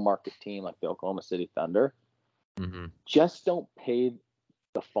small market team like the Oklahoma City Thunder. Mm-hmm. Just don't pay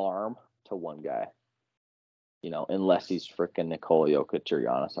the farm to one guy, unless he's freaking Nikola Jokic or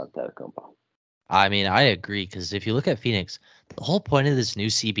Giannis Antetokounmpo. I mean, I agree because if you look at Phoenix, the whole point of this new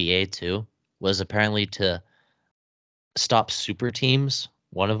CBA too was apparently to stop super teams,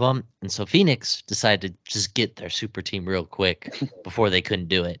 one of them. And so Phoenix decided to just get their super team real quick before they couldn't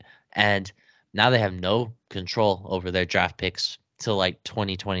do it. And now they have no control over their draft picks till like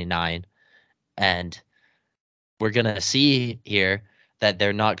 2029. And we're going to see here that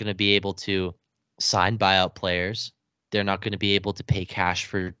they're not going to be able to sign buyout players. They're not going to be able to pay cash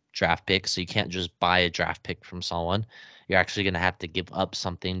for draft picks. So you can't just buy a draft pick from someone. You're actually going to have to give up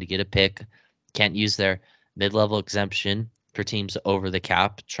something to get a pick. Can't use their mid-level exemption for teams over the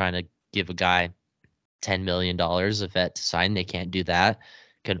cap trying to give a guy $10 million a vet to sign. They can't do that.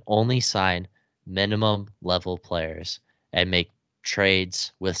 Can only sign minimum level players and make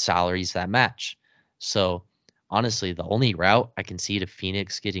trades with salaries that match. So honestly, the only route I can see to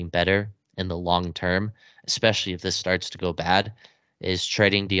Phoenix getting better in the long term, especially if this starts to go bad, is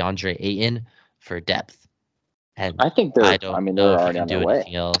trading DeAndre Ayton for depth. And I think I they're. I don't mean, know they're if you already can on their do way.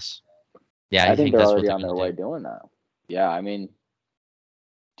 anything else. Yeah, I you think think they're that's what already they're on going their to way do? doing that. Yeah, I mean,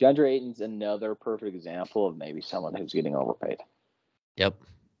 DeAndre Ayton's another perfect example of maybe someone who's getting overpaid. Yep.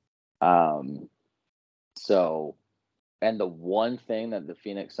 Um, so, and the one thing that the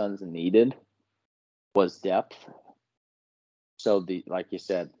Phoenix Suns needed was depth. So like you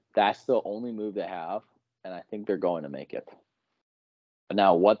said, that's the only move they have, and I think they're going to make it. But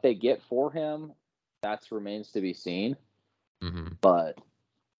now, what they get for him, that remains to be seen. Mm-hmm. But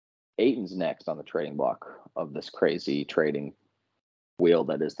Ayton's next on the trading block of this crazy trading wheel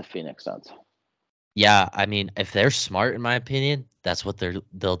that is the Phoenix Suns. Yeah, I mean, if they're smart, in my opinion, that's what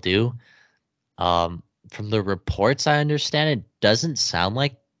they'll do. From the reports I understand, it doesn't sound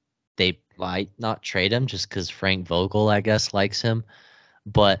like they might not trade him just because Frank Vogel, I guess, likes him.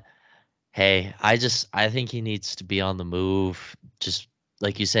 But hey, I think he needs to be on the move. Just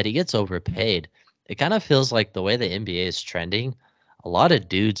like you said, he gets overpaid. It kind of feels like the way the NBA is trending, a lot of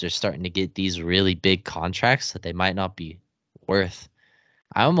dudes are starting to get these really big contracts that they might not be worth.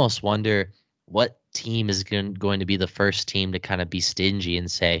 I almost wonder what team is going to be the first team to kind of be stingy and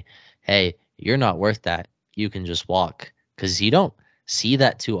say, "Hey, you're not worth that. You can just walk." Because you don't see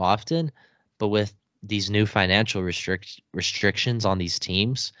that too often, but with these new financial restrictions on these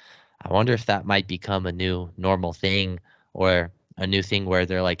teams, I wonder if that might become a new normal thing or a new thing where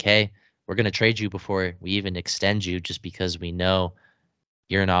they're like, "Hey, we're going to trade you before we even extend you just because we know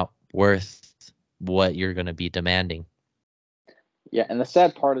you're not worth what you're going to be demanding." Yeah, and the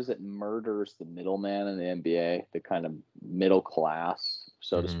sad part is it murders the middleman in the NBA, the kind of middle class,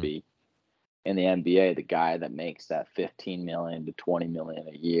 so to Hmm. speak, in the NBA, the guy that makes that 15 million to 20 million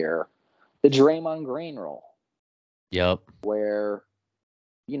a year, the Draymond Green role, Yep. where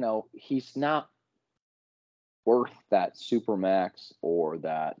he's not worth that super max or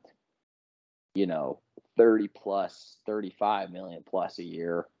that you know 30 plus 35 million plus a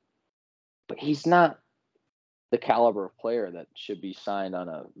year, but he's not the caliber of player that should be signed on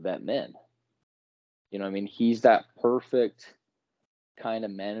a vet min. I mean, he's that perfect kind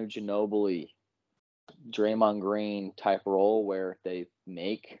of Manu Ginobili, Draymond Green type role where they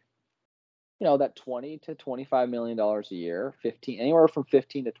make that 20 to 25 million dollars a year, 15 anywhere from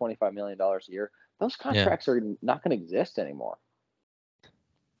 15 to 25 million dollars a year. Those Yeah. contracts are not going to exist anymore.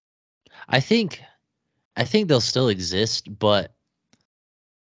 I think I think they'll still exist, but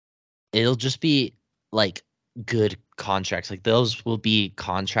it'll just be like good contracts. Like those will be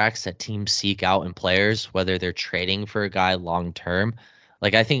contracts that teams seek out in players, whether they're trading for a guy long term.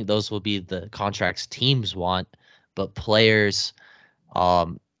 Like I think those will be the contracts teams want, but players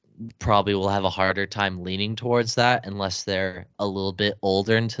um probably will have a harder time leaning towards that unless they're a little bit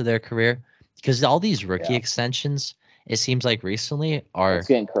older into their career. Because all these rookie Yeah, extensions, it seems like recently it's are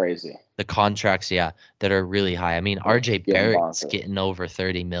getting crazy. the contracts, yeah, that are really high. I mean, RJ It's getting Barrett's bonkers. getting over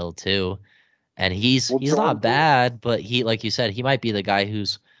 30 mil too. And he's Well, he's Jordan not Poole. bad, but he, like you said, he might be the guy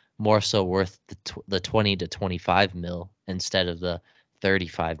who's more so worth the 20 to 25 mil instead of the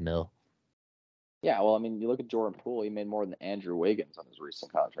 35 mil. Yeah, well, I mean, you look at Jordan Poole. He made more than Andrew Wiggins on his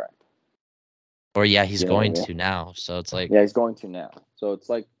recent contract. Or yeah, he's You know what I going mean? to now. So it's like, Yeah, he's going to now. So it's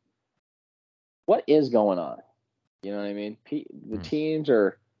like, what is going on? You know what I mean? The hmm, teams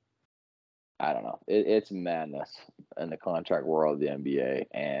are, I don't know. It's madness in the contract world of the NBA.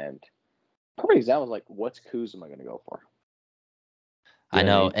 And perfect example is like, what's Kuzma going to go for? You I know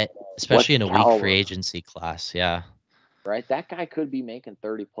what I know, mean? especially What's in a weak free caliber, agency class. Yeah. right? That guy could be making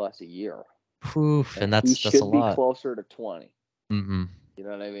 30 plus a year, Oof, and and he that's a should be lot. closer to 20. Hmm. You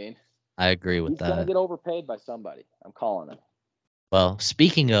know what I mean? I agree with He's going to that. get overpaid by somebody. I'm calling him. Well,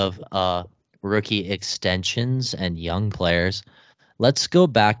 speaking of rookie extensions and young players, let's go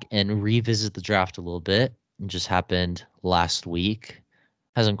back and revisit the draft a little bit. It just happened last week.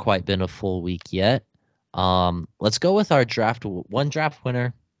 Hasn't quite been a full week yet. Let's go with our one draft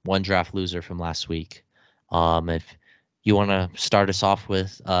winner, one draft loser from last week. If you want to start us off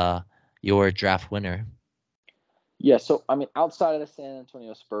with your draft winner. Yeah, so I mean, outside of the San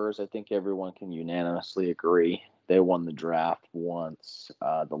Antonio Spurs, I think everyone can unanimously agree they won the draft once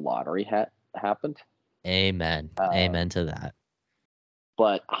the lottery happened. Amen. Amen to that.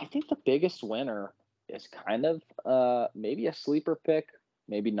 But I think the biggest winner is kind of maybe a sleeper pick,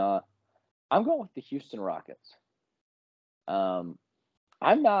 maybe not. I'm going with the Houston Rockets. I'm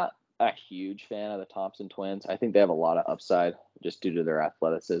not a huge fan of the Thompson twins. I think they have a lot of upside just due to their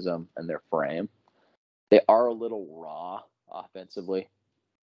athleticism and their frame. They are a little raw offensively.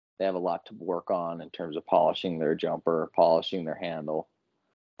 They have a lot to work on in terms of polishing their jumper, polishing their handle.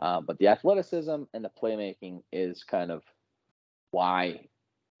 But the athleticism and the playmaking is kind of why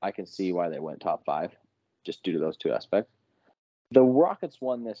I can see why they went top 5, just due to those two aspects. The Rockets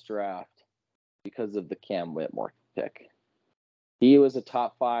won this draft because of the Cam Whitmore pick. He was a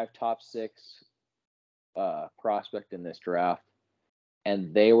top 5, top 6 prospect in this draft,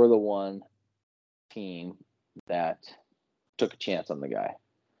 and they were the one team that took a chance on the guy.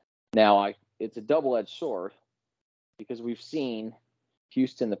 Now, it's a double-edged sword because we've seen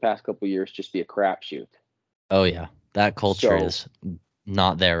Houston the past couple of years just be a crapshoot. Oh, yeah. That culture is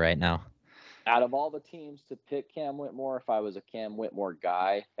not there right now. Out of all the teams to pick Cam Whitmore, if I was a Cam Whitmore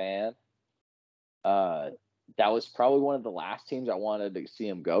fan, that was probably one of the last teams I wanted to see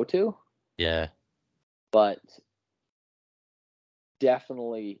him go to. Yeah. But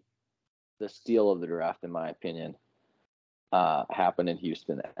definitely the steal of the draft, in my opinion, happened in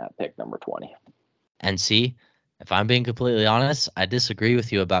Houston at pick number 20. And see, if I'm being completely honest, I disagree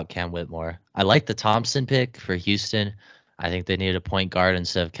with you about Cam Whitmore. I like the Thompson pick for Houston. I think they need a point guard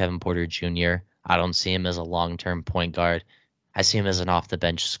instead of Kevin Porter Jr. I don't see him as a long-term point guard. I see him as an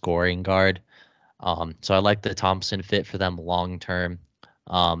off-the-bench scoring guard. So I like the Thompson fit for them long-term.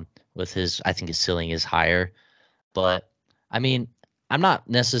 With I think his ceiling is higher. But I mean, I'm not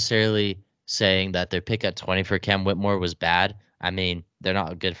necessarily saying that their pick at 20 for Cam Whitmore was bad. I mean, they're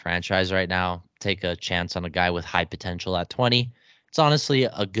not a good franchise right now. Take a chance on a guy with high potential at 20. It's honestly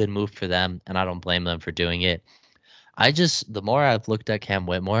a good move for them, and I don't blame them for doing it. The more I've looked at Cam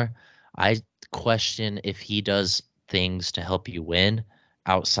Whitmore, I question if he does things to help you win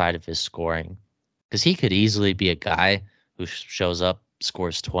outside of his scoring. Because he could easily be a guy who shows up,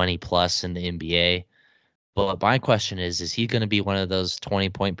 scores 20 plus in the NBA. But my question is he going to be one of those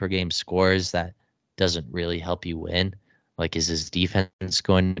 20-point per game scorers that doesn't really help you win? Like, is his defense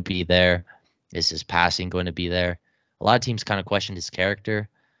going to be there? Is his passing going to be there? A lot of teams kind of question his character.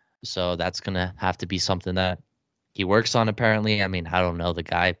 So that's going to have to be something that he works on, apparently. I mean, I don't know the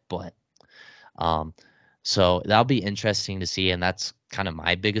guy, but so that'll be interesting to see. And that's kind of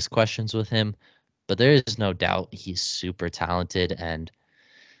my biggest questions with him. But there is no doubt he's super talented. And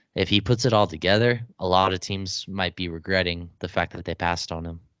if he puts it all together, a lot of teams might be regretting the fact that they passed on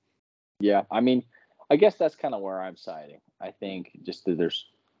him. Yeah, I mean, I guess that's kind of where I'm siding. I think just that there's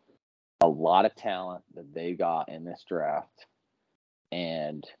a lot of talent that they got in this draft.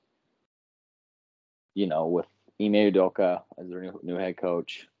 And, with Ime Udoka as their new head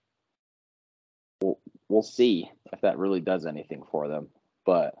coach, we'll see if that really does anything for them.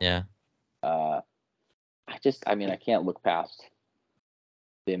 But yeah, I can't look past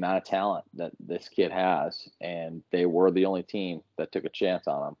the amount of talent that this kid has, and they were the only team that took a chance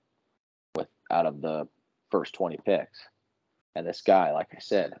on him out of the first 20 picks. And this guy, like I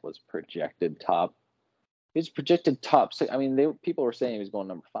said, was projected top. He's projected top 6. I mean, people were saying he was going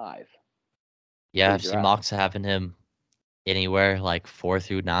number 5. Yeah, I've seen mocks having him anywhere like 4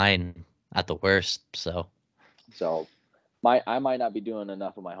 through 9 at the worst. So I might not be doing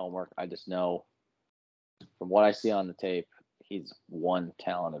enough of my homework. I just know from what I see on the tape, he's one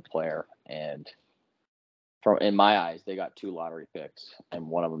talented player, and in my eyes, they got 2 lottery picks, and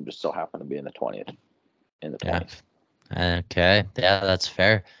one of them just so happened to be in the 20th. Yeah. Okay. Yeah, that's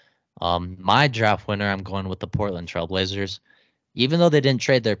fair. My draft winner, I'm going with the Portland Trailblazers. Even though they didn't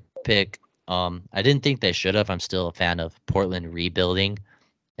trade their pick, I didn't think they should have. I'm still a fan of Portland rebuilding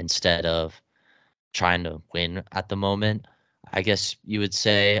instead of trying to win at the moment. I guess you would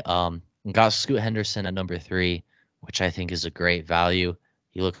say got Scoot Henderson at number 3, which I think is a great value.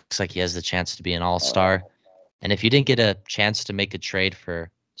 He looks like he has the chance to be an all-star. And if you didn't get a chance to make a trade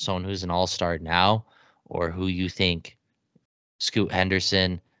for someone who's an all-star now, or who you think Scoot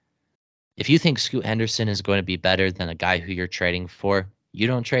Henderson, if you think Scoot Henderson is going to be better than a guy who you're trading for, you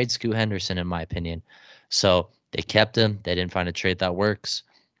don't trade Scoot Henderson, in my opinion. So they kept him. They didn't find a trade that works.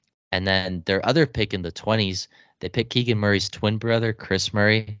 And then their other pick in the 20s, they picked Keegan Murray's twin brother, Chris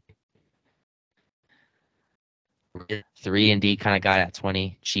Murray. 3-and-D kind of guy at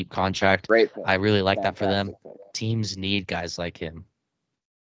 20, cheap contract. Great pick. I really like that for them. Pick. Teams need guys like him.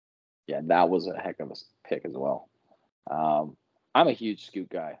 Yeah, that was a heck of a pick as well. I'm a huge Scoot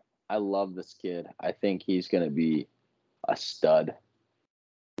guy. I love this kid. I think he's going to be a stud.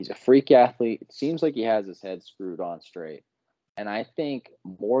 He's a freak athlete. It seems like he has his head screwed on straight. And I think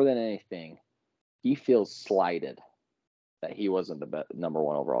more than anything, he feels slighted that he wasn't the number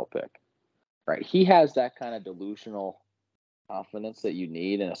one overall pick. Right? He has that kind of delusional confidence that you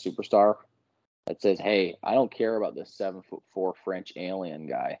need in a superstar that says, "Hey, I don't care about this 7'4" French alien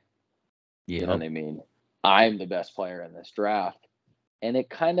guy. You know Yep. what I mean? I'm the best player in this draft." And it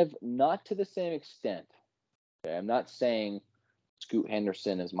kind of, not to the same extent. Okay? I'm not saying Scoot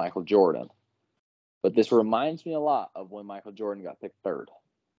Henderson is Michael Jordan, but this reminds me a lot of when Michael Jordan got picked third.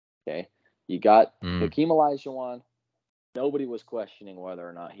 Okay, you got Mm. Hakeem Olajuwon. Nobody was questioning whether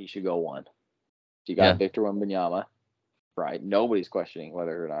or not he should go one. You got Yeah. Victor Wembanyama, right? Nobody's questioning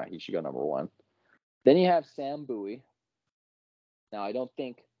whether or not he should go number one. Then you have Sam Bowie. Now, I don't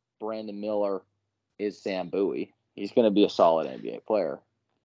think Brandon Miller is Sam Bowie. He's going to be a solid NBA player.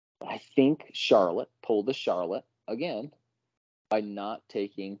 But I think Charlotte pulled the Charlotte again by not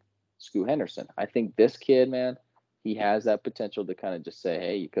taking Scoot Henderson. I think this kid, man, he has that potential to kind of just say,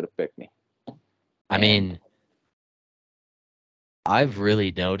 "Hey, you could have picked me." I And mean, I've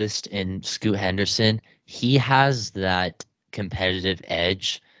really noticed in Scoot Henderson, he has that competitive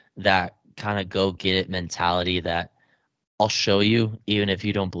edge, that kind of go get it mentality that I'll show you, even if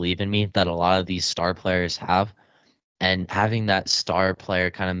you don't believe in me, that a lot of these star players have. And having that star player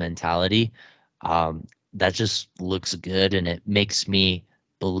kind of mentality, that just looks good, and it makes me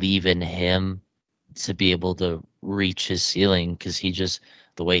believe in him to be able to reach his ceiling, because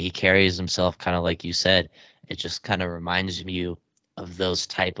the way he carries himself, kind of like you said, it just kind of reminds you of those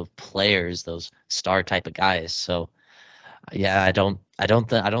type of players, those star type of guys. So yeah, I don't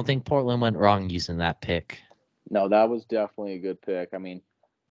think Portland went wrong using that pick. no, that was definitely a good pick. I mean,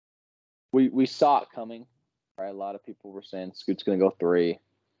 we saw it coming, right? A lot of people were saying Scoot's going to go three.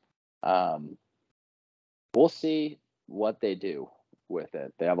 Um, we'll see what they do with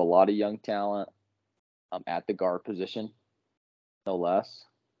it. They have a lot of young talent at the guard position, no less.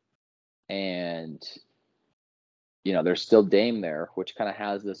 And, there's still Dame there, which kind of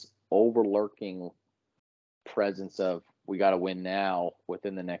has this overlurking presence of, we got to win now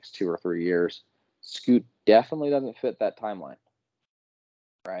within the next 2 or 3 years. Scoot definitely doesn't fit that timeline,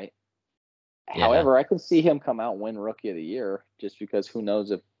 right? Yeah. However, I can see him come out and win Rookie of the Year, just because who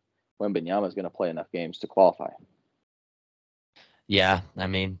knows if Wembanyama is going to play enough games to qualify. Yeah, I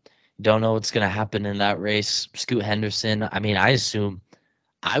mean, don't know what's gonna happen in that race. Scoot Henderson, I mean, I assume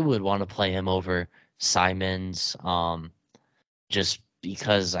I would want to play him over Simons, just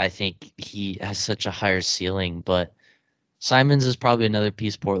because I think he has such a higher ceiling. But Simons is probably another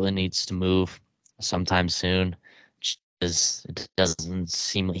piece Portland needs to move sometime soon. Because it doesn't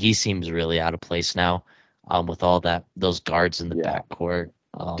seem he seems really out of place now, with all those guards in the Yeah, backcourt.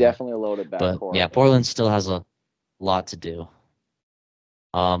 definitely a loaded But backcourt. yeah, Portland still has a lot to do.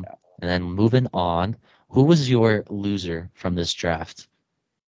 Um, Yeah. and then moving on, who was your loser from this draft?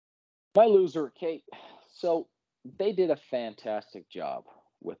 My loser, Kate. So they did a fantastic job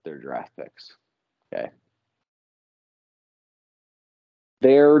with their draft picks. Okay.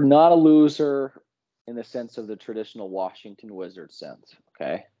 They're not a loser in the sense of the traditional Washington Wizards sense.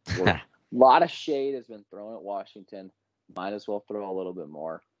 Okay. A lot of shade has been thrown at Washington. Might as well throw a little bit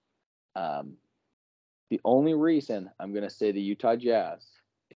more. Um, the only reason I'm going to say the Utah Jazz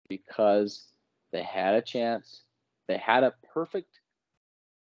is because they had a chance. They had a perfect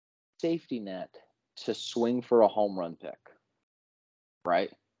safety net to swing for a home run pick,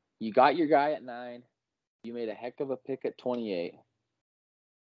 right? You got your guy at 9. You made a heck of a pick at 28.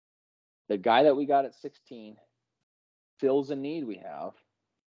 The guy that we got at 16 fills a need we have,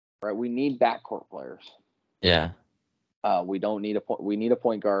 right? We need backcourt players. Yeah, We don't need we need a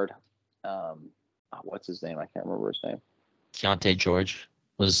point guard. What's his name? I can't remember his name. Keontae George,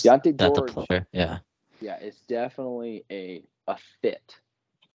 was Deontay that the George. player? Yeah. Yeah, it's definitely a fit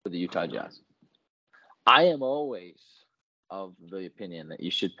for the Utah Jazz. I am always of the opinion that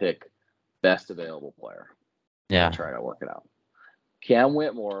you should pick best available player and Yeah. try to work it out. Cam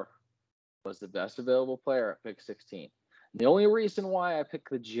Whitmore was the best available player at pick 16. The only reason why I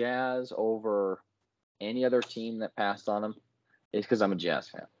picked the Jazz over any other team that passed on him is because I'm a Jazz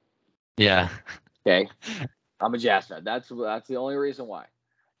fan. Yeah. Okay, I'm a Jazz fan. That's the only reason why.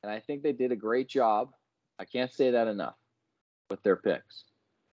 And I think they did a great job. I can't say that enough with their picks.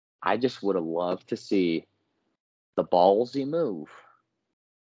 I just would have loved to see the ballsy move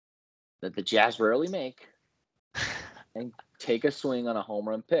that the Jazz rarely make and take a swing on a home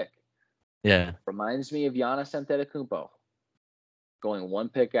run pick. Yeah. Reminds me of Giannis Antetokounmpo going one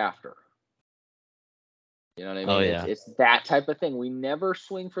pick after. You know what I Oh mean? yeah. It's that type of thing. We never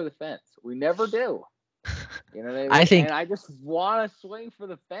swing for the fence. We never do. You know what I I mean? think And I just want to swing for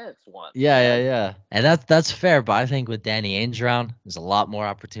the fence once, man. yeah. And that's fair, but I think with Danny Ainge around, there's a lot more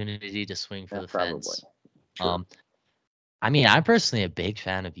opportunity to swing for Yeah, the probably. fence. True. I mean, I'm personally a big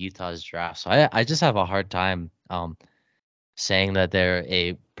fan of Utah's draft, so I just have a hard time saying that they're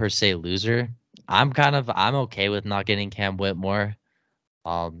a per se loser. I'm okay with not getting Cam Whitmore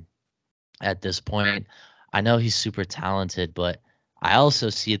um at this point. I know he's super talented, but I also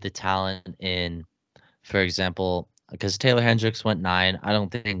see the talent in, for example, because Taylor Hendricks went 9. I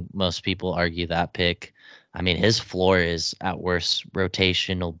don't think most people argue that pick. I mean, his floor is at worst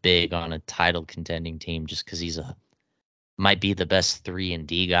rotational big on a title contending team just because he's a might be the best 3 and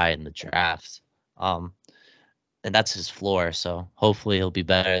D guy in the draft. Um, and that's his floor. So hopefully he'll be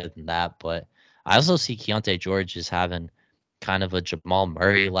better than that. But I also see Keontae George as having kind of a Jamal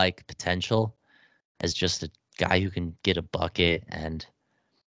Murray like potential as just a guy who can get a bucket. And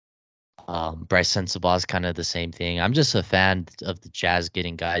Bryce Sensabaugh is kind of the same thing. I'm just a fan of the Jazz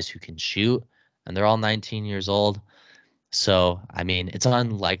getting guys who can shoot, and they're all 19 years old. So, I mean, it's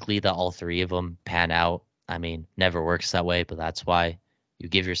unlikely that all three of them pan out. I mean, never works that way, but that's why you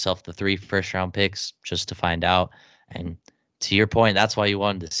give yourself the 3 first-round picks just to find out. And to your point, that's why you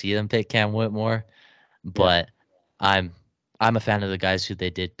wanted to see them pick Cam Whitmore. Yeah. But I'm I'm a fan of the guys who they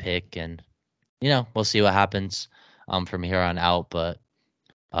did pick, and we'll see what happens from here on out. But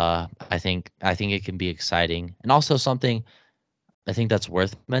I think it can be exciting, and also something I think that's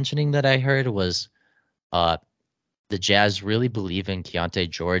worth mentioning that I heard was uh the Jazz really believe in Keontae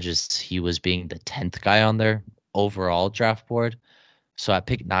George as he was being the 10th guy on their overall draft board. So at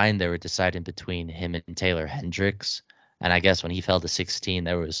pick 9, they were deciding between him and Taylor Hendricks. And I guess when he fell to 16,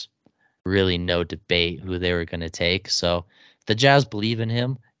 there was really no debate who they were going to take. So the Jazz believe in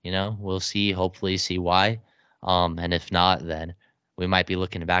him. We'll see, hopefully see why. And if not, then we might be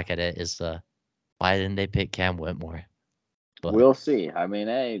looking back at it as why didn't they pick Cam Whitmore? But We'll see. I mean,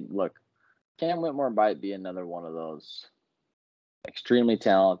 hey, look, Cam Whitmore might be another one of those extremely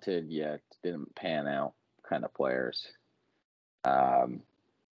talented yet didn't pan out kind of players.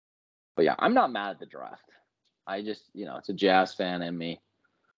 But yeah, I'm not mad at the draft. I just, it's a Jazz fan in me.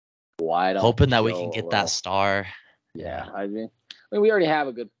 Why don't hoping that we show can a get that little? star. Yeah, Yeah. I mean, we already have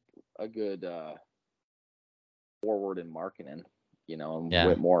a good forward in marketing, and Yeah.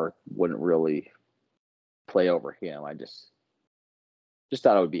 Whitmore wouldn't really play over him. I just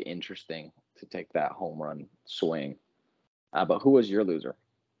thought it would be interesting to take that home run swing. But who was your loser?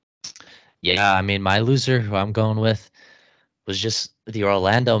 Yeah, I mean, my loser, who I'm going with, was just the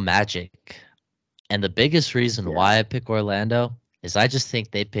Orlando Magic. And the biggest reason Yeah, why I pick Orlando is I just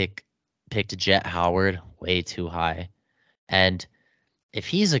think they picked Jet Howard way too high. And if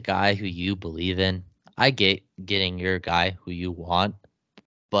he's a guy who you believe in, I get getting your guy who you want,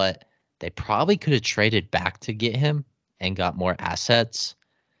 but they probably could have traded back to get him and got more assets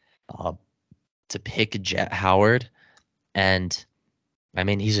uh, to pick Jet Howard. And I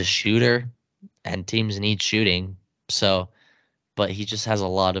mean, he's a shooter, and teams need shooting. So, but he just has a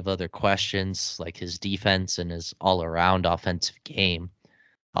lot of other questions, like his defense and his all-around offensive game.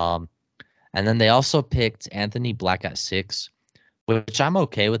 Um, and then they also picked Anthony Black at 6, which I'm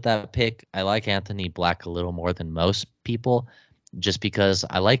okay with that pick. I like Anthony Black a little more than most people, just because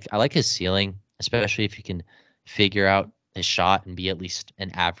I like his ceiling, especially if you can figure out his shot and be at least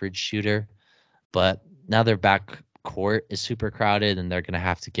an average shooter. But now their back court is super crowded, and they're gonna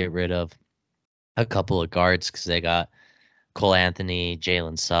have to get rid of a couple of guards because they got Cole Anthony,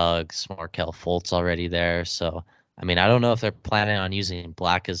 Jalen Suggs, Markel Fultz already there. So, I mean, I don't know if they're planning on using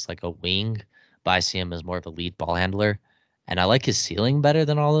Black as like a wing, but I see him as more of a lead ball handler. And I like his ceiling better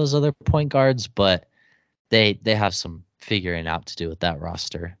than all those other point guards, but they have some figuring out to do with that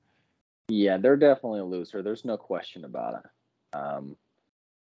roster. yeah, they're definitely a loser. There's no question about it.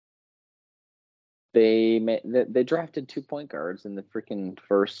 They drafted 2 point guards in the freaking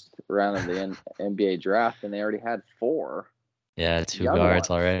first round of the NBA draft, and they already had 4 Yeah, 2 young guards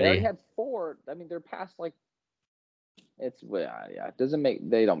ones. They already already. had 4. I mean, they're past like yeah. It doesn't make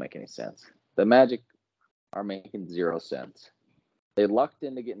they don't make any sense. The Magic are making 0 sense. They lucked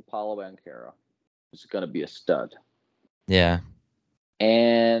into getting Paulo Banchero, who's going to be a stud, Yeah.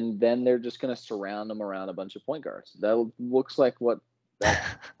 and then they're just going to surround them around a bunch of point guards. That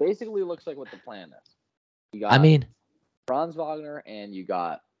basically looks like what the plan is. You I got mean, Franz Wagner and you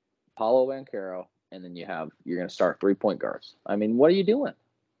got Paulo Banchero, and then you're going to start 3 point guards. I mean, what are you doing?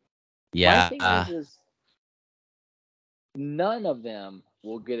 My yeah. thing is none of them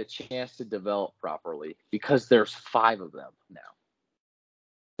will get a chance to develop properly because there's 5 of them now.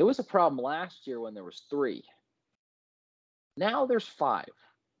 It was a problem last year when there was 3. Now there's 5.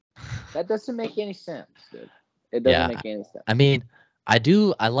 That doesn't make any sense, dude. It doesn't Yeah. make any sense. I mean, I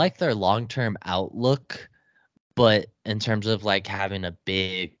like their long-term outlook, but in terms of like having a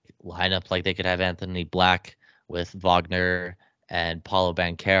big lineup, like they could have Anthony Black with Wagner and Paulo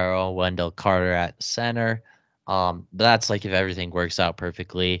Banchero, Wendell Carter at center. But that's like if everything works out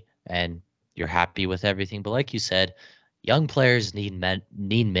perfectly and you're happy with everything. But like you said, young players need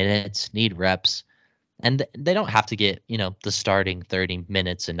minutes, need reps, and they don't have to get, the starting 30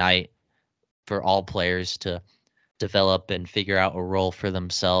 minutes a night for all players to develop and figure out a role for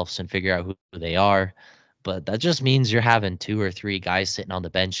themselves and figure out who they are. But that just means you're having 2 or 3 guys sitting on the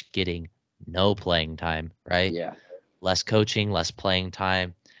bench getting no playing time, right? Yeah. Less coaching, less playing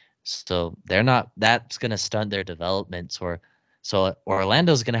time. So that's going to stunt their development. So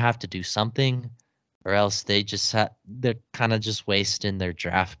Orlando's going to have to do something, or else they're kind of just wasting their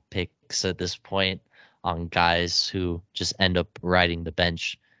draft picks at this point on guys who just end up riding the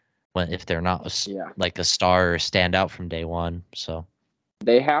bench if they're not like a star or stand out from day one. So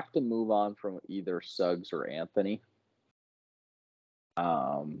they have to move on from either Suggs or Anthony.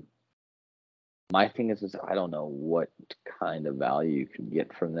 My thing is I don't know what kind of value you can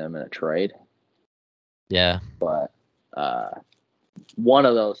get from them in a trade. Yeah. But one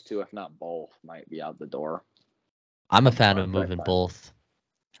of those two, if not both, might be out the door. I'm a fan of moving both.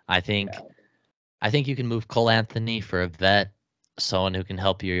 I think you can move Cole Anthony for a vet, someone who can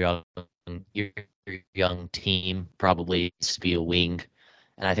help your young team, probably to be a wing.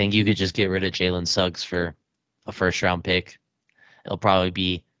 And I think you could just get rid of Jalen Suggs for a first-round pick. It'll probably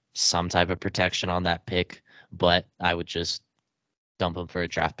be some type of protection on that pick, but I would just dump him for a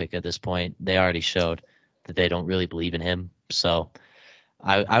draft pick at this point. They already showed that they don't really believe in him. So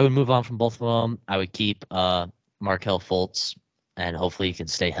I would move on from both of them. I would keep Markelle Fultz, and hopefully he can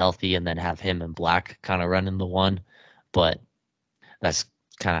stay healthy and then have him and Black kind of running the one. But that's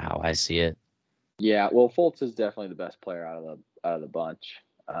kind of how I see it. Yeah, well, Fultz is definitely the best player out of the bunch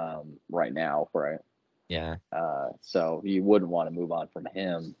right now, right? Yeah. So you wouldn't want to move on from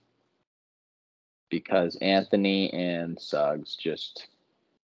him because Anthony and Suggs just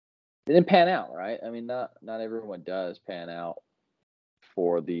didn't pan out, right? I mean, not everyone does pan out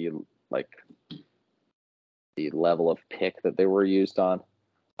for the level of pick that they were used on.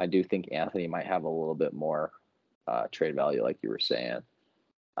 I do think Anthony might have a little bit more trade value, like you were saying,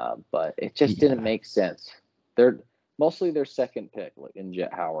 but it just didn't make sense. They're mostly their second pick, like in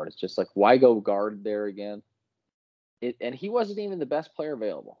Jet Howard. It's just like, why go guard there again? And he wasn't even the best player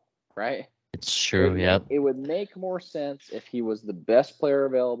available, right? It's true. It would make more sense if he was the best player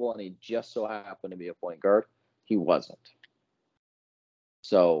available and he just so happened to be a point guard. He wasn't.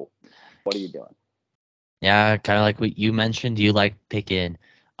 So, what are you doing? Yeah, kind of like what you mentioned. You like picking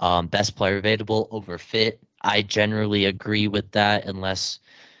best player available over fit. I generally agree with that unless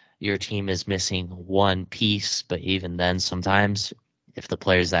your team is missing one piece. But even then, sometimes if the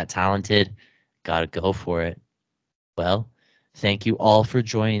player's that talented, gotta go for it. Well, thank you all for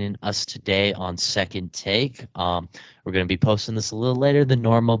joining us today on Second Take. We're going to be posting this a little later than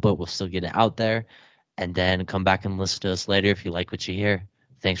normal, but we'll still get it out there. And then come back and listen to us later if you like what you hear.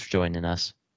 Thanks for joining us.